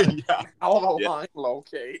like that how a line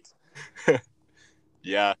locate.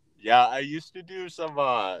 Yeah. I used to do some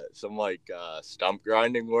stump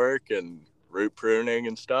grinding work and root pruning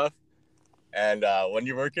and stuff. And when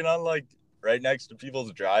you're working on right next to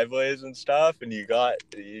people's driveways and stuff, and you get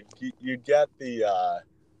the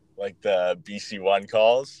the BC1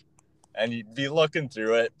 calls, and you'd be looking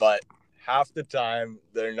through it, but half the time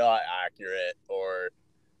they're not accurate, or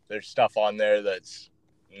there's stuff on there that's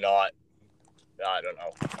not, I don't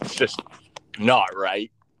know, it's just not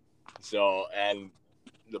right. So, and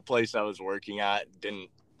the place I was working at didn't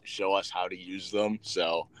show us how to use them,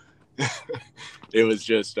 so it was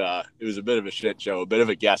just it was a bit of a shit show, a bit of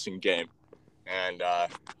a guessing game, and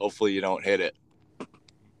hopefully you don't hit it.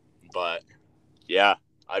 But yeah,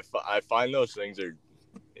 I find those things are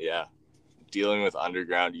dealing with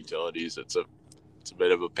underground utilities, it's a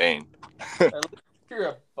bit of a pain.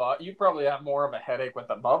 You probably have more of a headache with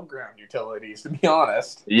above ground utilities, to be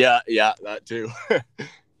honest. Yeah, that too.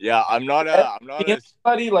 Yeah, I'm not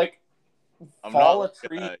anybody fall a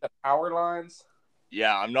tree to power lines.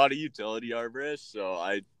 Yeah, I'm not a utility arborist, so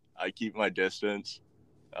I keep my distance.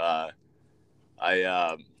 I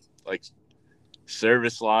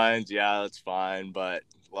service lines, yeah, that's fine, but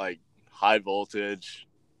high voltage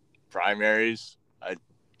primaries, I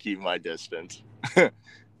keep my distance.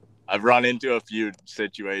 I've run into a few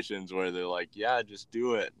situations where they're like, yeah, just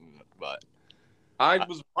do it, but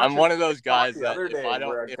I'm one of those guys that if I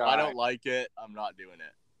don't like it, I'm not doing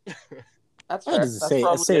it. That's fair.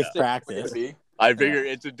 That's safe practice. I figure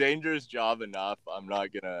it's a dangerous job enough. I'm not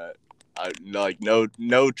gonna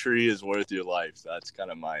no tree is worth your life. That's kind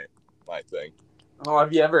of my thing. Oh,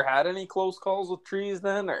 have you ever had any close calls with trees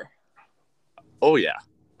then, or? Oh yeah.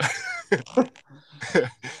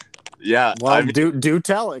 Yeah. Well, do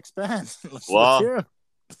tell, expand. Well,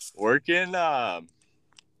 working,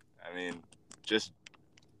 just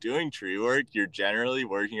doing tree work, you're generally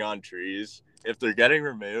working on trees. If they're getting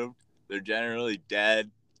removed, they're generally dead,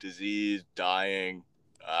 diseased, dying,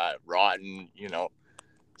 rotten,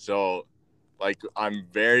 So, I'm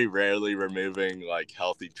very rarely removing,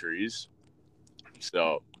 healthy trees.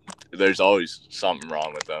 So, there's always something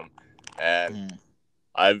wrong with them. And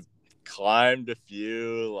I've climbed a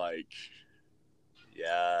few,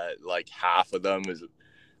 half of them is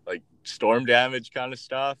storm damage kind of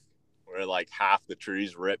stuff, where half the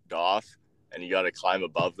trees ripped off and you got to climb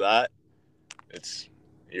above that.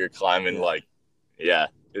 You're climbing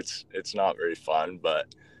it's not very fun,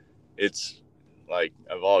 but it's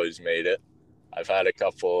I've always made it. I've had a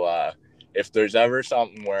couple, if there's ever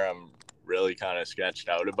something where I'm really kind of sketched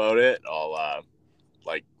out about it, I'll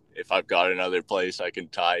if I've got another place I can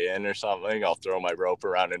tie in or something, I'll throw my rope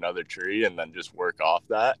around another tree and then just work off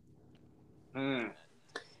that.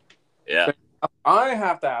 Yeah. I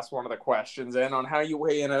have to ask one of the questions on how you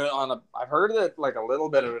weigh in on I've heard that a little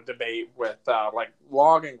bit of a debate with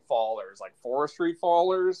logging fallers, forestry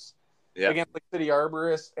fallers against city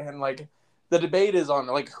arborists, and the debate is on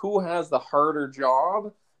who has the harder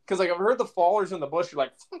job. Because I've heard the fallers in the bush are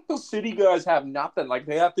those city guys have nothing.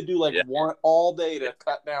 They have to do one all day to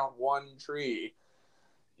cut down one tree.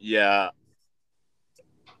 Yeah.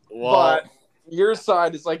 Well, but your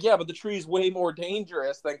side is but the tree's way more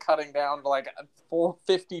dangerous than cutting down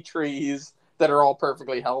 450 trees that are all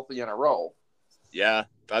perfectly healthy in a row. Yeah,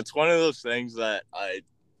 that's one of those things that I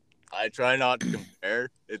try not to compare.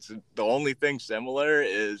 It's the only thing similar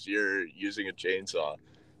is you're using a chainsaw.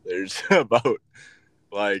 There's about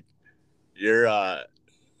you're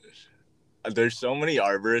there's so many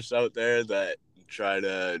arborists out there that try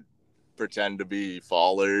to pretend to be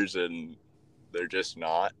fallers and they're just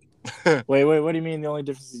not. Wait, what do you mean the only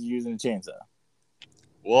difference is using a chainsaw?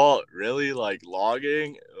 Well, really, like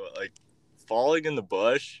logging, like falling in the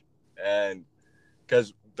bush, and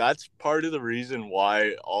because that's part of the reason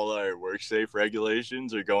why all our work safe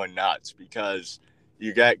regulations are going nuts, because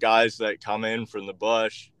you get guys that come in from the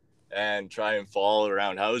bush and try and fall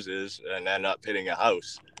around houses and end up hitting a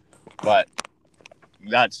house. But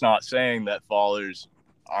that's not saying that fallers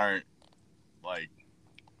aren't like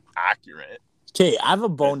accurate. Okay, I have a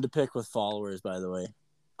bone to pick with followers, by the way.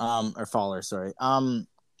 Or fallers, sorry.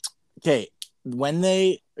 Okay, when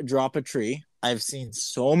they drop a tree, I've seen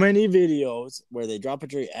so many videos where they drop a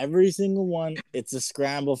tree, every single one, it's a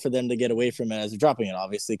scramble for them to get away from it as they're dropping it,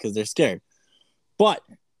 obviously, because they're scared. But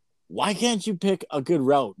why can't you pick a good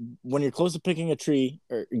route when you're close to picking a tree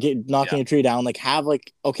or knocking a tree down? Like, have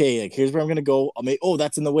like, okay, like here's where I'm gonna go. Oh,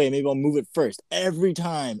 that's in the way. Maybe I'll move it first. Every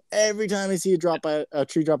time I see a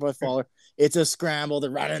tree drop by a faller, it's a scramble. They're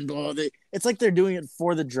running, it's like they're doing it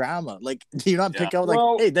for the drama. Like, do you not pick out like,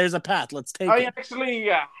 hey, there's a path, let's take it? I actually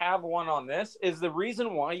have one on this. Is the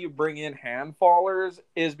reason why you bring in hand fallers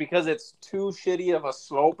is because it's too shitty of a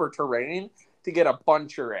slope or terrain to get a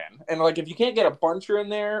buncher in. And like, if you can't get a buncher in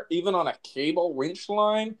there, even on a cable winch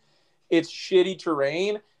line, it's shitty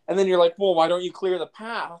terrain. And then you're like, well, why don't you clear the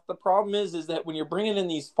path? The problem is that when you're bringing in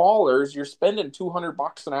these fallers, you're spending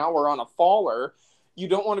 $200 an hour on a faller. You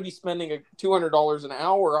don't want to be spending $200 an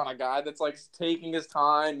hour on a guy that's like taking his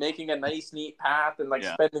time, making a nice, neat path, and like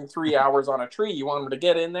spending 3 hours on a tree. You want him to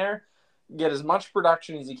get in there, get as much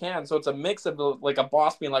production as he can. So it's a mix of like a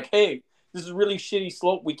boss being like, hey, this is a really shitty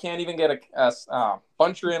slope. We can't even get a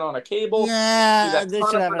buncher in on a cable. Yeah, they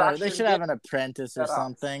should have an apprentice or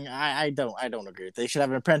something. I don't agree. They should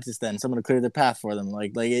have an apprentice then. Someone to clear the path for them.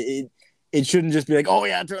 Like it shouldn't just be like, oh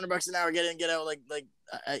yeah, $200 an hour, get in, get out. Like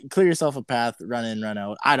clear yourself a path, run in, run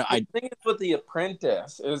out. I think it's with the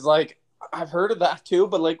apprentice is like, I've heard of that too,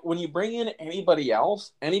 but like when you bring in anybody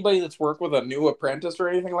else, anybody that's worked with a new apprentice or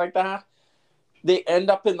anything like that, they end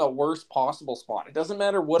up in the worst possible spot. It doesn't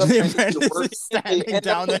matter what apprentice you work in, they end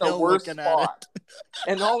up in the worst spot.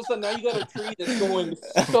 And all of a sudden now you got a tree that's going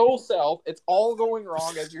so south, it's all going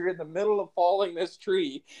wrong as you're in the middle of falling this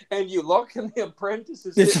tree, and you look and the apprentice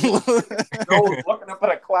is looking up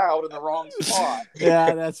at a cloud in the wrong spot.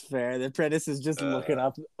 Yeah, that's fair. The apprentice is just looking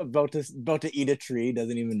up, about to eat a tree,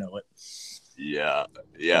 doesn't even know it. Yeah.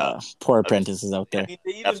 Poor apprentices out there. I mean,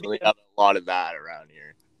 they definitely have a lot of that around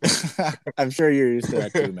here. I'm sure you're used to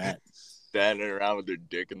that too, Matt. Standing around with their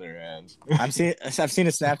dick in their hands. I've seen a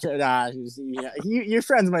Snapchat. Your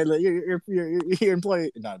friends might your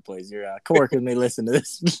coworkers may listen to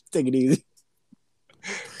this. Take it easy.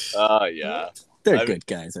 Yeah. They're good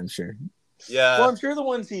guys, I'm sure. Yeah. Well, I'm sure the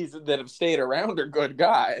ones that have stayed around are good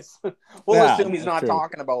guys. We'll assume he's not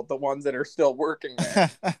talking about the ones that are still working there.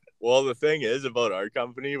 Well, the thing is about our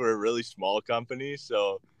company, we're a really small company,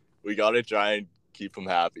 so we got to try and keep them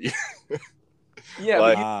happy.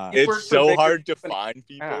 Yeah, it's so hard to find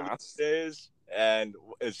people these days, and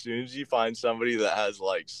as soon as you find somebody that has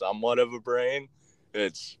like somewhat of a brain,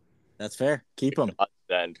 that's fair. Keep them.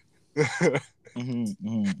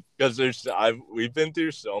 Because we've been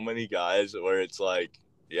through so many guys where it's like,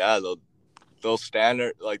 yeah, they'll stand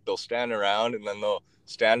around and then they'll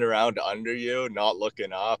stand around under you, not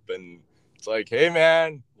looking up, and it's like, hey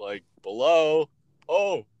man, like below,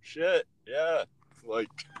 oh shit, yeah. Like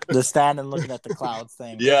the stand and looking at the clouds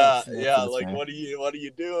thing. Yeah. Like, what are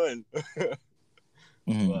you doing?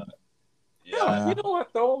 But, yeah, you know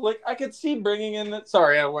what though? Like, I could see bringing in.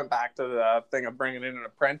 Sorry, I went back to the thing of bringing in an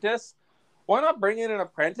apprentice. Why not bring in an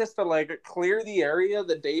apprentice to like clear the area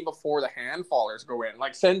the day before the hand fallers go in?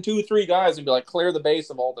 Like, send 2-3 guys and be like, clear the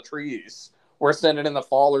base of all the trees. We're sending in the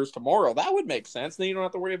fallers tomorrow. That would make sense. Then you don't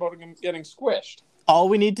have to worry about them getting squished. All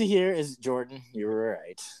we need to hear is, Jordan, you were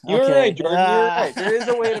right. You're right, Jordan. You're right. There is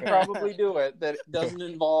a way to probably do it that doesn't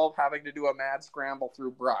involve having to do a mad scramble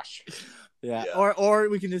through brush. Yeah. Or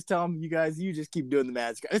we can just tell them, you guys, you just keep doing the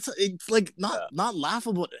mad scramble. It's like not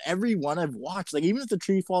laughable. Every one I've watched, like even if the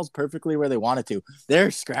tree falls perfectly where they want it to,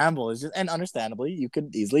 their scramble is just, and understandably, you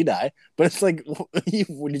could easily die. But it's like,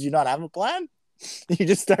 did you not have a plan? You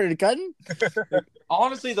just started cutting?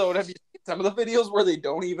 Honestly, though, have you seen some of the videos where they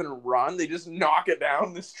don't even run? They just knock it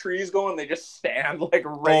down. This tree's going. They just stand like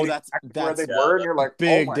right that's where they were. And you're like,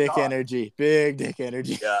 big dick energy. Big dick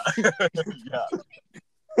energy. Yeah.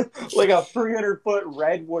 Like a 300-foot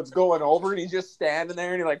redwood's going over, and he's just standing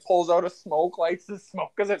there, and he like pulls out a smoke, lights the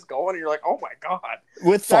smoke as it's going, and you're like, oh my god.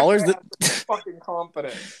 With fallers, fucking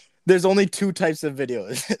confident. There's only two types of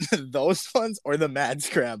videos: those ones or the mad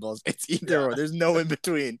scrambles. It's either or. There's no in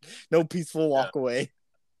between. No peaceful walk away.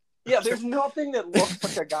 Yeah, there's nothing that looks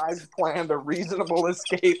like a guy's planned a reasonable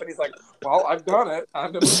escape, and he's like, "Well, I've done it.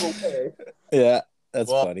 Time to move away." Yeah,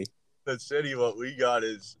 that's funny. The city, what we got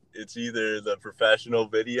is it's either the professional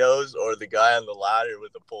videos or the guy on the ladder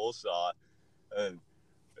with a pole saw and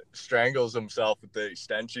strangles himself with the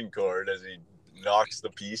extension cord as he knocks the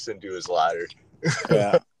piece into his ladder.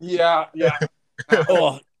 Yeah.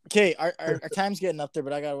 Oh, okay. Our time's getting up there,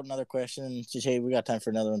 but I got another question. Hey, we got time for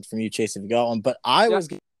another one from you, Chase, if you got one. But I was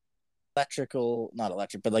not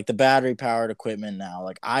electric, but like the battery powered equipment now.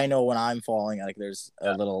 Like I know when I'm falling, like there's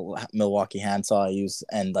a little Milwaukee handsaw I use,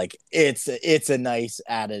 and like it's a nice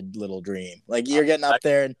added little dream. Like you're getting up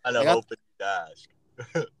there and kind of hoping you'd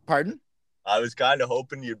ask. Pardon? I was kind of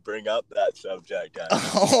hoping you'd bring up that subject.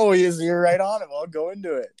 Oh, you're right on it. Well, go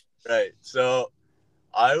into it. Right. So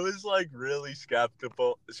I was like really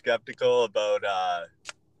skeptical about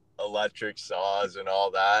electric saws and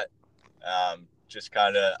all that. Just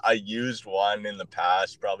kind of, I used one in the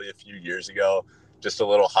past, probably a few years ago, just a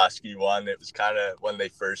little Husky one. It was kind of when they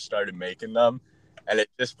first started making them, and it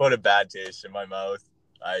just put a bad taste in my mouth.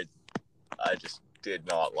 I just did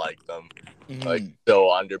not like them. Like so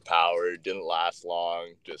underpowered, didn't last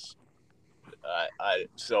long. Just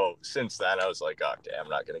so since then I was like, oh damn, I'm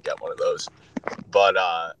not gonna get one of those. But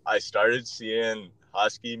I started seeing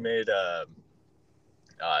Husky made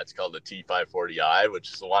it's called the T540i,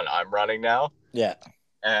 which is the one I'm running now. Yeah.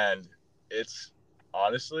 And it's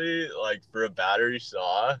honestly like for a battery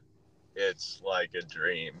saw, it's like a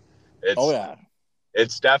dream.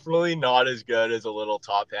 It's definitely not as good as a little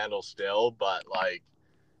top handle still, but like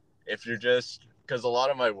if you're just, because a lot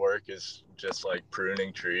of my work is just like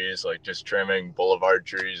pruning trees, like just trimming boulevard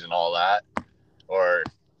trees and all that, or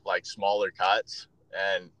like smaller cuts,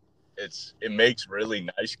 and it makes really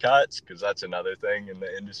nice cuts, because that's another thing in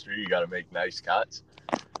the industry, you got to make nice cuts.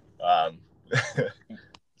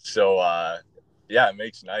 So yeah, it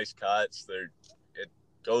makes nice cuts. It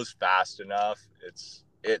goes fast enough.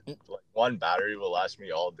 Like one battery will last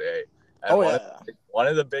me all day. And one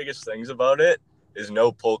of the biggest things about it is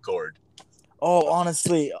no pull cord. Oh,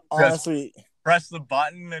 honestly, press the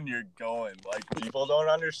button and you're going. Like people don't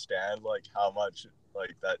understand like how much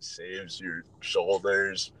like that saves your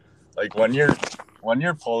shoulders. Like when you're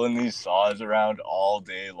pulling these saws around all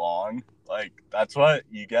day long, like that's what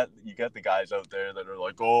you get the guys out there that are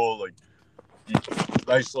like, oh, like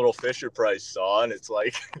nice little Fisher Price saw, and it's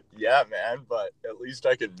like, yeah, man, but at least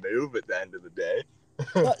I can move at the end of the day.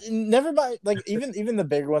 Never mind, like even the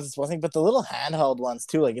bigger ones, it's one thing, but the little handheld ones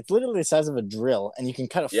too, like it's literally the size of a drill, and you can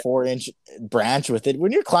cut a 4-inch branch with it.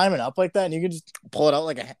 When you're climbing up like that, and you can just pull it out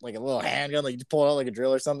like a little handgun, like you pull it out like a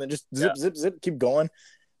drill or something, just zip, keep going.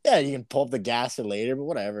 Yeah, you can pull up the gas for later, but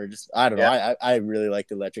whatever. Just I don't know. I really like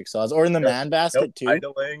the electric saws, or in the man basket too.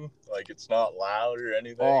 Idling, like it's not loud or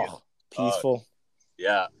anything. Oh, peaceful.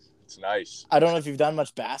 Yeah, it's nice. I don't know if you've done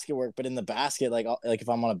much basket work, but in the basket, like if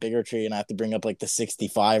I'm on a bigger tree and I have to bring up like the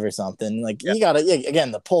 65 or something, like you gotta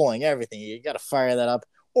again the pulling everything. You gotta fire that up,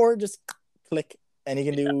 or just click, and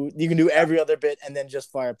you can do every other bit, and then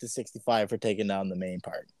just fire up to 65 for taking down the main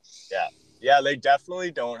part. Yeah, they definitely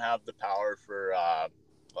don't have the power for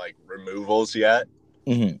like removals yet.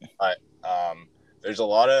 But there's a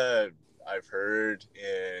lot of, I've heard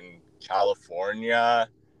in California,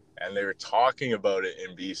 and they were talking about it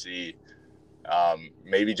in BC.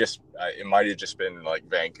 Maybe just it might have just been like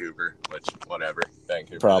Vancouver, which whatever,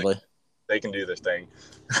 Vancouver probably they can do their thing.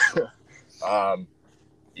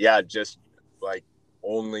 Yeah, just like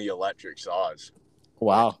only electric saws.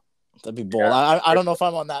 Wow, that'd be bold. I don't know if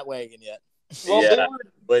I'm on that wagon yet. Well,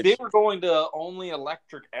 they were going to only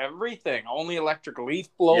electric everything, only electric leaf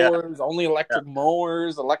blowers, only electric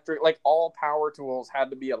mowers, electric, like all power tools had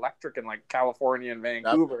to be electric in like California and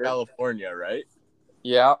Vancouver. That's California, right?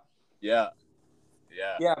 Yeah. Yeah.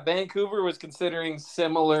 Vancouver was considering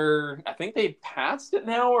similar. I think they passed it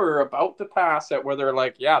now or about to pass it, where they're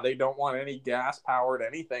like, yeah, they don't want any gas powered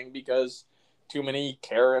anything because too many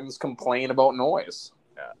Karens complain about noise.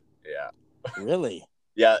 Yeah. Really?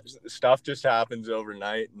 Yeah, stuff just happens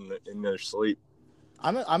overnight in their sleep.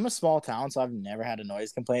 I'm a small town, so I've never had a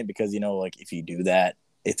noise complaint because, like if you do that,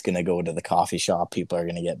 it's gonna go to the coffee shop. People are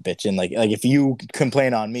gonna get bitching. Like if you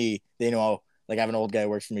complain on me, they know. Like I have an old guy who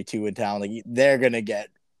works for me too in town. Like they're gonna get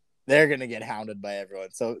hounded by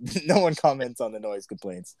everyone. So no one comments on the noise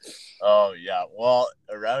complaints. Oh yeah, well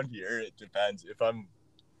around here it depends. If I'm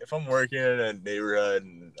working in a neighborhood,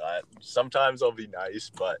 and sometimes I'll be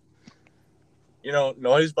nice, but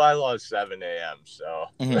noise bylaw is 7 a.m. So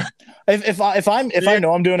if I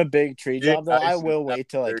know I'm doing a big tree job though, I nice will wait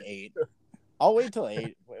till like 8. I'll wait till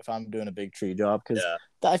 8 if I'm doing a big tree job because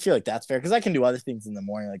I feel like that's fair because I can do other things in the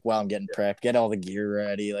morning like while I'm getting prepped, get all the gear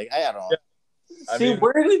ready. Like I don't know. See,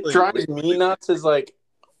 where it drives me nuts is like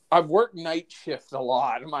I've worked night shift a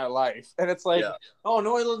lot in my life, and it's like,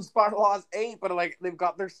 noise bylaw is 8, but like they've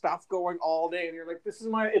got their stuff going all day, and you're like,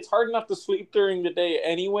 it's hard enough to sleep during the day,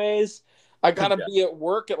 anyways. I gotta be at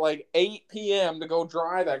work at like 8 p.m. to go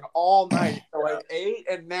driving all night to like 8,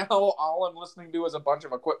 and now all I'm listening to is a bunch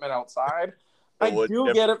of equipment outside. I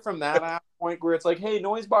do get it from that point where it's like, hey,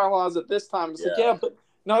 noise bylaws at this time. It's like, but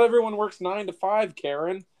not everyone works 9 to 5,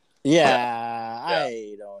 Karen. Yeah,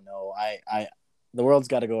 I don't know. The world's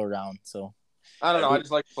got to go around, so I don't know. I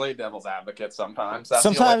just like to play devil's advocate sometimes.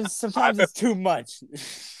 Sometimes it's too much.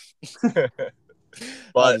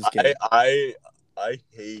 But I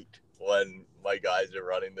hate when my guys are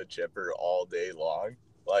running the chipper all day long.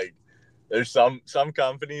 Like, there's some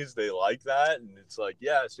companies they like that, and it's like,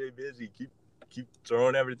 stay busy, keep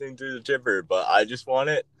throwing everything through the chipper. But I just want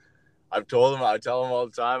it. I tell them all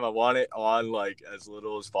the time, I want it on like as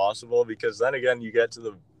little as possible because then again, you get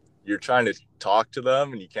to you're trying to talk to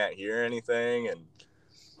them and you can't hear anything and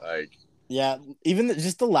like. Yeah, even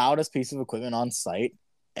just the loudest piece of equipment on site.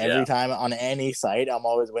 Every time on any site, I'm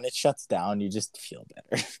always when it shuts down, you just feel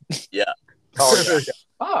better.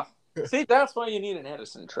 See, that's why you need an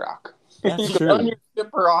Edison truck. That's you can run your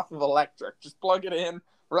chipper off of electric. Just plug it in,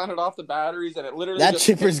 run it off the batteries, and it literally that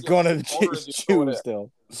chipper's gonna chew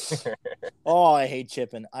still. Oh, I hate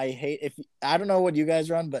chipping. I don't know what you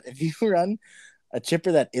guys run, but if you run a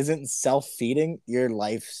chipper that isn't self-feeding, your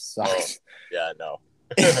life sucks. No.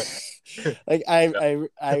 Like I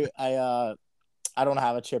don't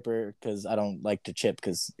have a chipper because I don't like to chip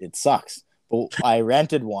because it sucks. But I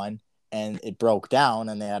rented one and it broke down,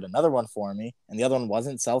 and they had another one for me, and the other one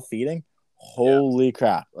wasn't self-feeding. Holy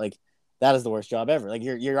crap! Like that is the worst job ever. Like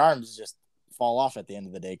your arms just fall off at the end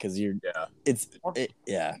of the day because you're.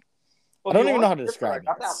 Well, I don't even know how to describe it.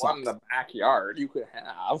 I got that one in the backyard. You could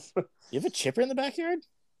have. You have a chipper in the backyard?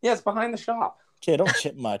 Yeah, it's behind the shop. Okay, I don't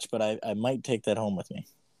chip much, but I might take that home with me.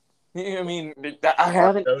 I mean, I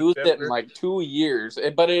haven't used it in like 2 years,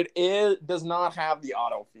 but it does not have the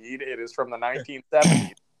auto feed. It is from the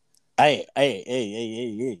 1970s. Hey!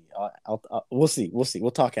 We'll see.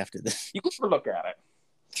 We'll talk after this. You can look at it.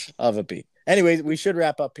 Of a beat. Anyways, we should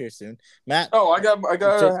wrap up here soon, Matt. Oh, I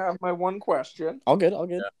gotta have my one question. All good.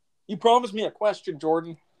 Yeah. You promised me a question,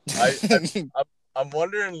 Jordan. I'm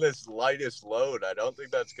wondering this lightest load. I don't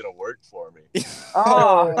think that's gonna work for me.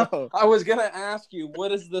 I was gonna ask you,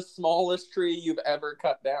 what is the smallest tree you've ever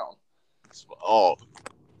cut down? Oh,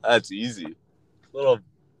 that's easy. Little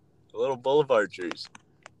boulevard trees.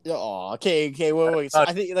 Oh, okay. Wait. So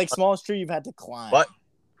I think like smallest tree you've had to climb. What?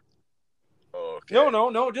 Oh, okay.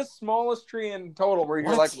 No. Just smallest tree in total. Where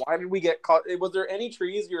you're like, why did we get caught? Was there any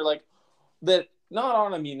trees you're like that? Not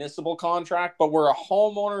on a municipal contract, but where a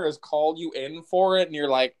homeowner has called you in for it, and you're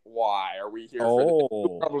like, "Why are we here for this?"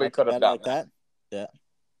 You probably could have done that. Yeah.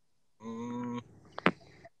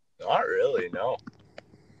 Not really. No.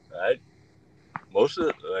 Most of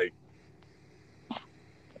it,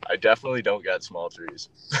 I definitely don't get small trees.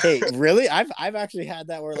 Hey, really? I've actually had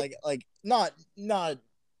that where like not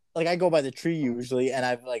like I go by the tree usually, and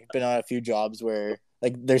I've like been on a few jobs where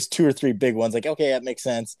like there's 2 or 3 big ones. Like okay, that makes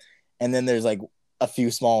sense, and then there's like a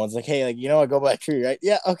few small ones. Like hey, like I go by a tree, right?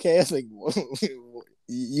 Yeah, okay. It's like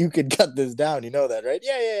you could cut this down. You know that, right?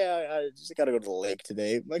 Yeah. I just gotta go to the lake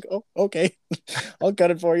today. I'm like oh, okay, I'll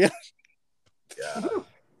cut it for you. Yeah.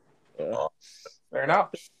 Fair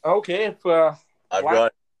enough. Okay, if I've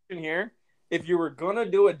got here. If you were gonna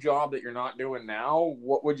do a job that you're not doing now,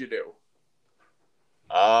 what would you do?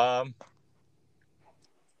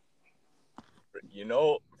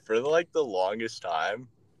 For like the longest time,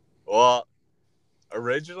 well,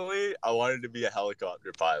 originally I wanted to be a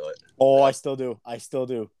helicopter pilot. Oh, I still do.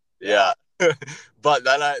 Yeah. But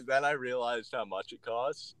then I realized how much it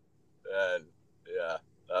costs, and that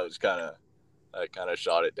kind of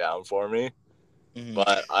shot it down for me. Mm-hmm.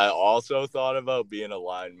 But I also thought about being a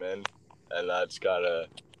lineman, and that's kind of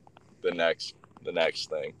the next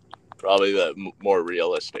thing, probably the more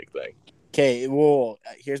realistic thing. Okay, well,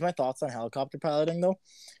 here's my thoughts on helicopter piloting, though.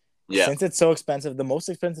 Yeah. Since it's so expensive, the most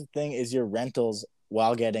expensive thing is your rentals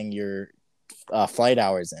while getting your flight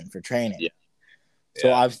hours in for training. Yeah. So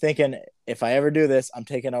I was thinking, if I ever do this, I'm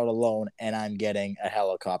taking out a loan and I'm getting a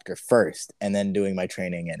helicopter first, and then doing my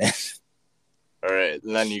training in it. All right,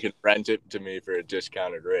 and then you can rent it to me for a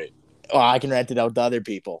discounted rate. Oh, I can rent it out to other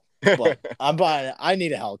people. But I'm buying it. I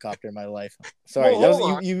need a helicopter in my life. Sorry,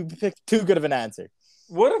 you picked too good of an answer.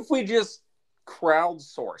 What if we just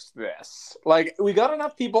crowdsource this? Like, we got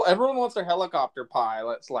enough people. Everyone wants a helicopter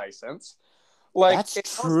pilot's license. Like,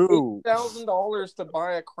 that's true. $8,000 to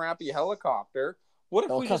buy a crappy helicopter. What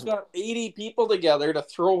if we just got 80 people together to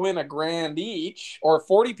throw in $1,000 each, or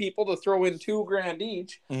 40 people to throw in $2,000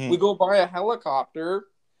 each? Mm-hmm. We go buy a helicopter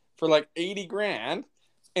for like $80,000,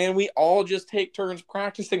 and we all just take turns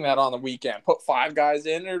practicing that on the weekend. Put 5 guys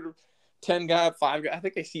in, or 10 guys, 5 guys. I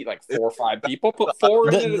think they seat like 4 or 5 people. Put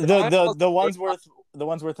 4 in. The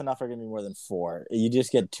ones worth enough are gonna be more than 4. You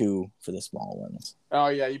just get 2 for the small ones. Oh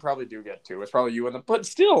yeah, you probably do get 2. It's probably you and them. But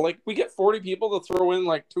still, like, we get 40 people to throw in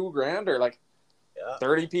like $2,000, or like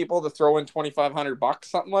 30 people to throw in $2,500,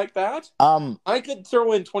 something like that. I could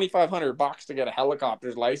throw in $2,500 to get a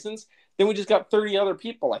helicopter's license. Then we just got 30 other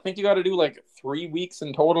people. I think you got to do like 3 weeks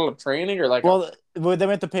in total of training, or like. Well, they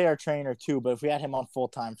have to pay our trainer too. But if we had him on full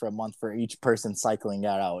time for a month for each person cycling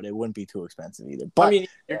that out, it wouldn't be too expensive either. But I mean,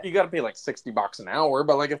 you got to pay like $60 an hour.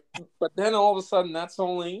 But like, but then all of a sudden, that's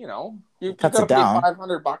only you got to pay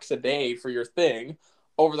 $500 a day for your thing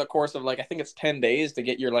over the course of like, I think it's 10 days to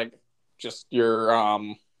get your like just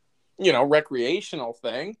your recreational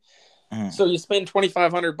thing. So you spend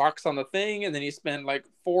 $2,500 on the thing, and then you spend like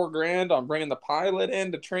 $4,000 on bringing the pilot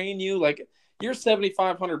in to train you. Like, you're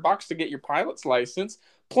 $7,500 to get your pilot's license.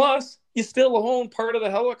 Plus, you still own part of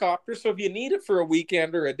the helicopter. So if you need it for a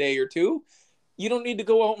weekend or a day or two, you don't need to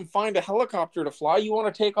go out and find a helicopter to fly. You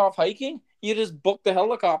want to take off hiking? You just book the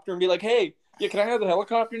helicopter and be like, hey, can I have the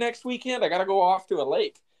helicopter next weekend? I got to go off to a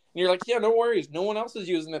lake. And you're like, yeah, no worries. No one else is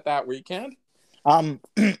using it that weekend.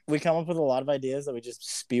 We come up with a lot of ideas that we just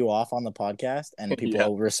spew off on the podcast, and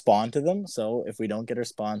people respond to them. So if we don't get a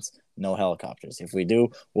response, no helicopters. If we do,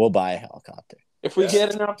 we'll buy a helicopter. If we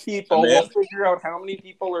get enough people, we'll figure out how many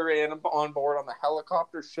people are on board on the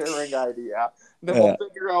helicopter sharing idea. Then we'll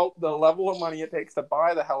figure out the level of money it takes to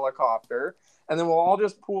buy the helicopter, and then we'll all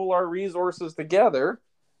just pool our resources together.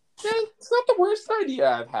 Yeah, it's not the worst idea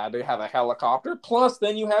I've had to have a helicopter. Plus,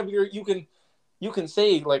 then you have you can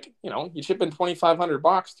say, like, you chip in $2,500,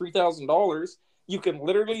 $3,000. You can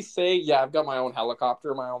literally say, yeah, I've got my own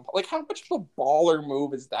helicopter, my own. Like, how much of a baller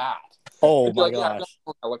move is that? Oh my gosh! Yeah, I've got my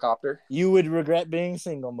own helicopter. You would regret being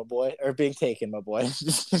single, my boy, or being taken, my boy.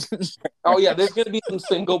 Oh yeah, there's gonna be some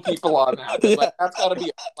single people on that. Yeah. Like, that's gotta be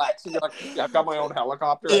a flex. You're like, yeah, I've got my own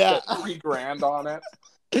helicopter. Yeah, I spent $3,000 on it.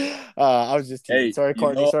 I was just kidding. Sorry,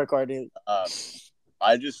 Courtney. Sorry, Courtney.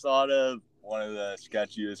 I just thought of one of the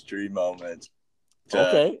sketchiest dream moments.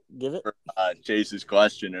 Give it. For, Chase's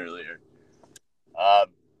question earlier. I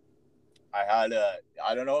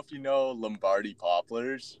don't know if you know Lombardy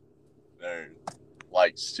poplars. They're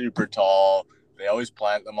like super tall. They always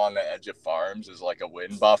plant them on the edge of farms as like a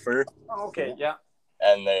wind buffer. Oh, okay, yeah.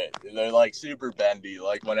 And they're like super bendy.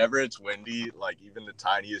 Like whenever it's windy, like even the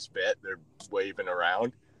tiniest bit, they're waving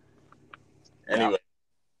around. Anyway,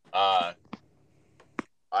 I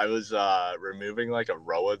was removing like a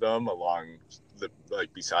row of them along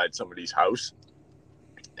beside somebody's house,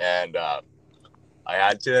 and I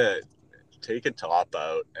had to take a top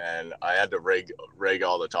out, and I had to rig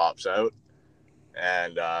all the tops out,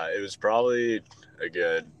 and it was probably a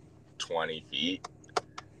good 20 feet,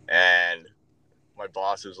 and my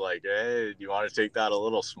boss was like, hey, do you want to take that a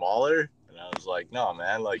little smaller? And I was like, no,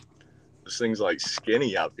 man, like this thing's like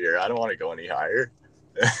skinny up here, I don't want to go any higher.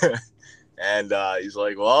 And he's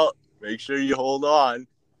like, well, make sure you hold on.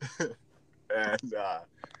 And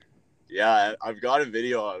I've got a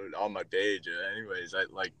video on my page. Anyways,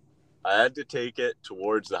 I had to take it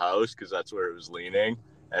towards the house because that's where it was leaning,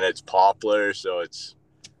 and it's poplar, so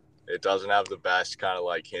it doesn't have the best kind of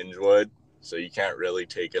like hinge wood, so you can't really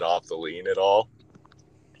take it off the lean at all.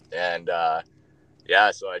 And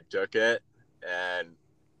so I took it, and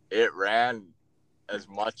it ran as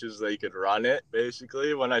much as they could run it.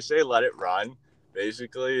 Basically, when I say let it run,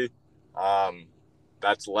 basically,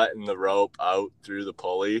 that's letting the rope out through the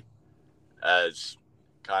pulley as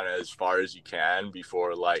far as you can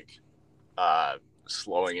before like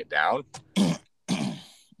slowing it down.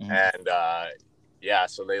 And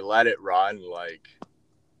so they let it run like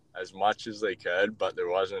as much as they could, but there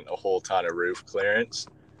wasn't a whole ton of roof clearance,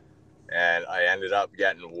 and I ended up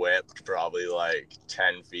getting whipped probably like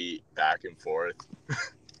 10 feet back and forth.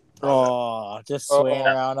 Just swinging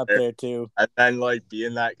around up there too. And then like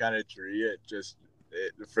being that kind of tree,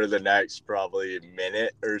 for the next probably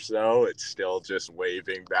minute or so, it's still just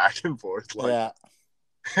waving back and forth. Like,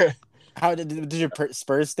 yeah. How did your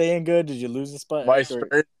spurs stay in good? Did you lose the spot? My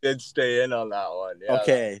spurs did stay in on that one. Yeah.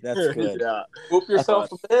 Okay, that's good. Yeah. Whoop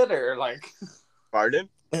yourself a bit, or like. Pardon?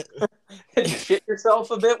 Did you shit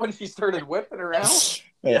yourself a bit when she started whipping around?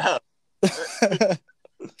 Yeah.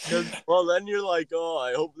 Well, then you're like, oh,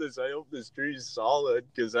 I hope this tree's solid,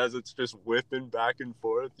 because as it's just whipping back and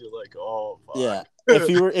forth, you're like, oh, fuck. Yeah. If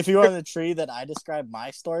you were on the tree that I described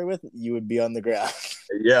my story with, you would be on the ground.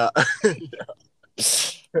 Yeah.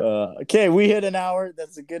 Okay, we hit an hour.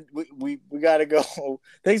 That's a good. We gotta go.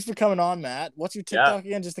 Thanks for coming on, Matt. What's your TikTok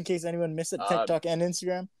again, just in case anyone missed it? TikTok and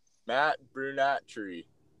Instagram. Matt Brunat Tree.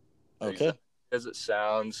 Okay. As it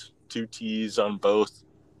sounds, 2 T's on both.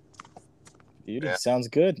 Beauty. Yeah. Sounds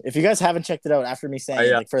good. If you guys haven't checked it out after me saying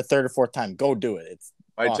it like for a third or fourth time, go do it. It's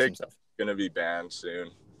my awesome TikTok's gonna be banned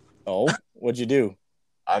soon. Oh, what'd you do?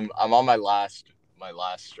 I'm on my last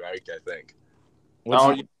strike, I think.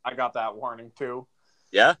 I got that warning too.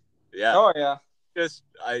 Yeah. Yeah. Oh yeah. Just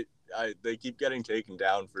they keep getting taken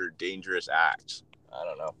down for dangerous acts. I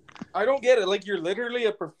don't know. I don't get it. Like, you're literally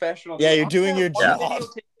a professional. Yeah, you're doing your job. Video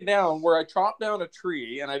taken down where I chopped down a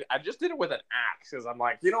tree, and I just did it with an axe, because I'm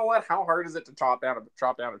like, you know what? How hard is it to chop down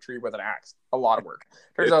a tree with an axe? A lot of work.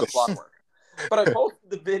 Turns out it's a lot of work. But I posted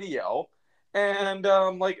the video, and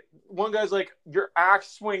like, one guy's like, your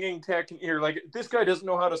axe swinging technique. You're like, this guy doesn't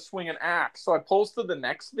know how to swing an axe. So I posted the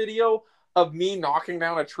next video of me knocking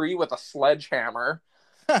down a tree with a sledgehammer.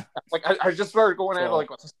 Like, I just started going at it like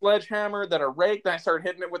with a sledgehammer, then a rake, then I started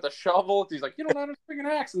hitting it with a shovel. He's like, you don't know how to swing an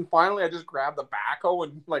axe. And finally I just grabbed the backhoe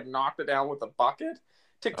and like knocked it down with a bucket.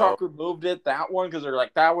 TikTok removed it, that one, because they're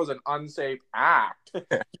like, that was an unsafe act.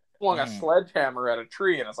 Swung a sledgehammer at a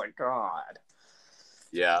tree, and it's like, God.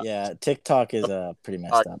 Yeah, TikTok is pretty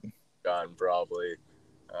messed up. Gone probably.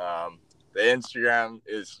 The Instagram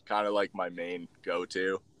is kind of like my main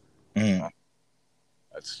go-to.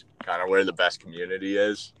 That's kind of where the best community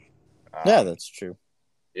is. Yeah, that's true.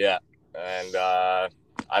 Yeah, and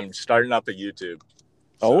I'm starting up a YouTube.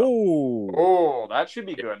 So. Oh, that should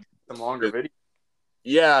be good. Some longer videos.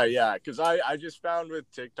 Yeah, because I just found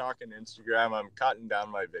with TikTok and Instagram, I'm cutting down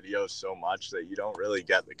my videos so much that you don't really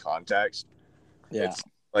get the context. Yeah. It's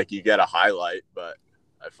like you get a highlight, but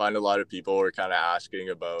I find a lot of people were kind of asking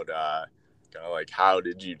about kind of like, how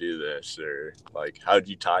did you do this, or like, how did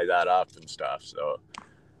you tie that up and stuff. So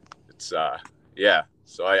it's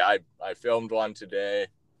so I filmed one today,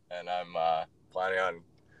 and I'm planning on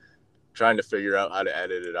trying to figure out how to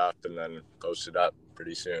edit it up and then post it up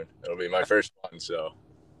pretty soon. It'll be my first one, so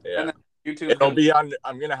yeah. And YouTube, it'll be on.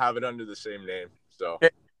 I'm gonna have it under the same name, so okay.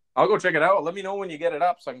 I'll go check it out. Let me know when you get it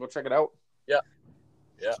up so I can go check it out. Yeah.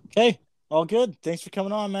 Okay, all good. Thanks for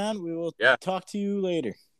coming on, man. We will talk to you later.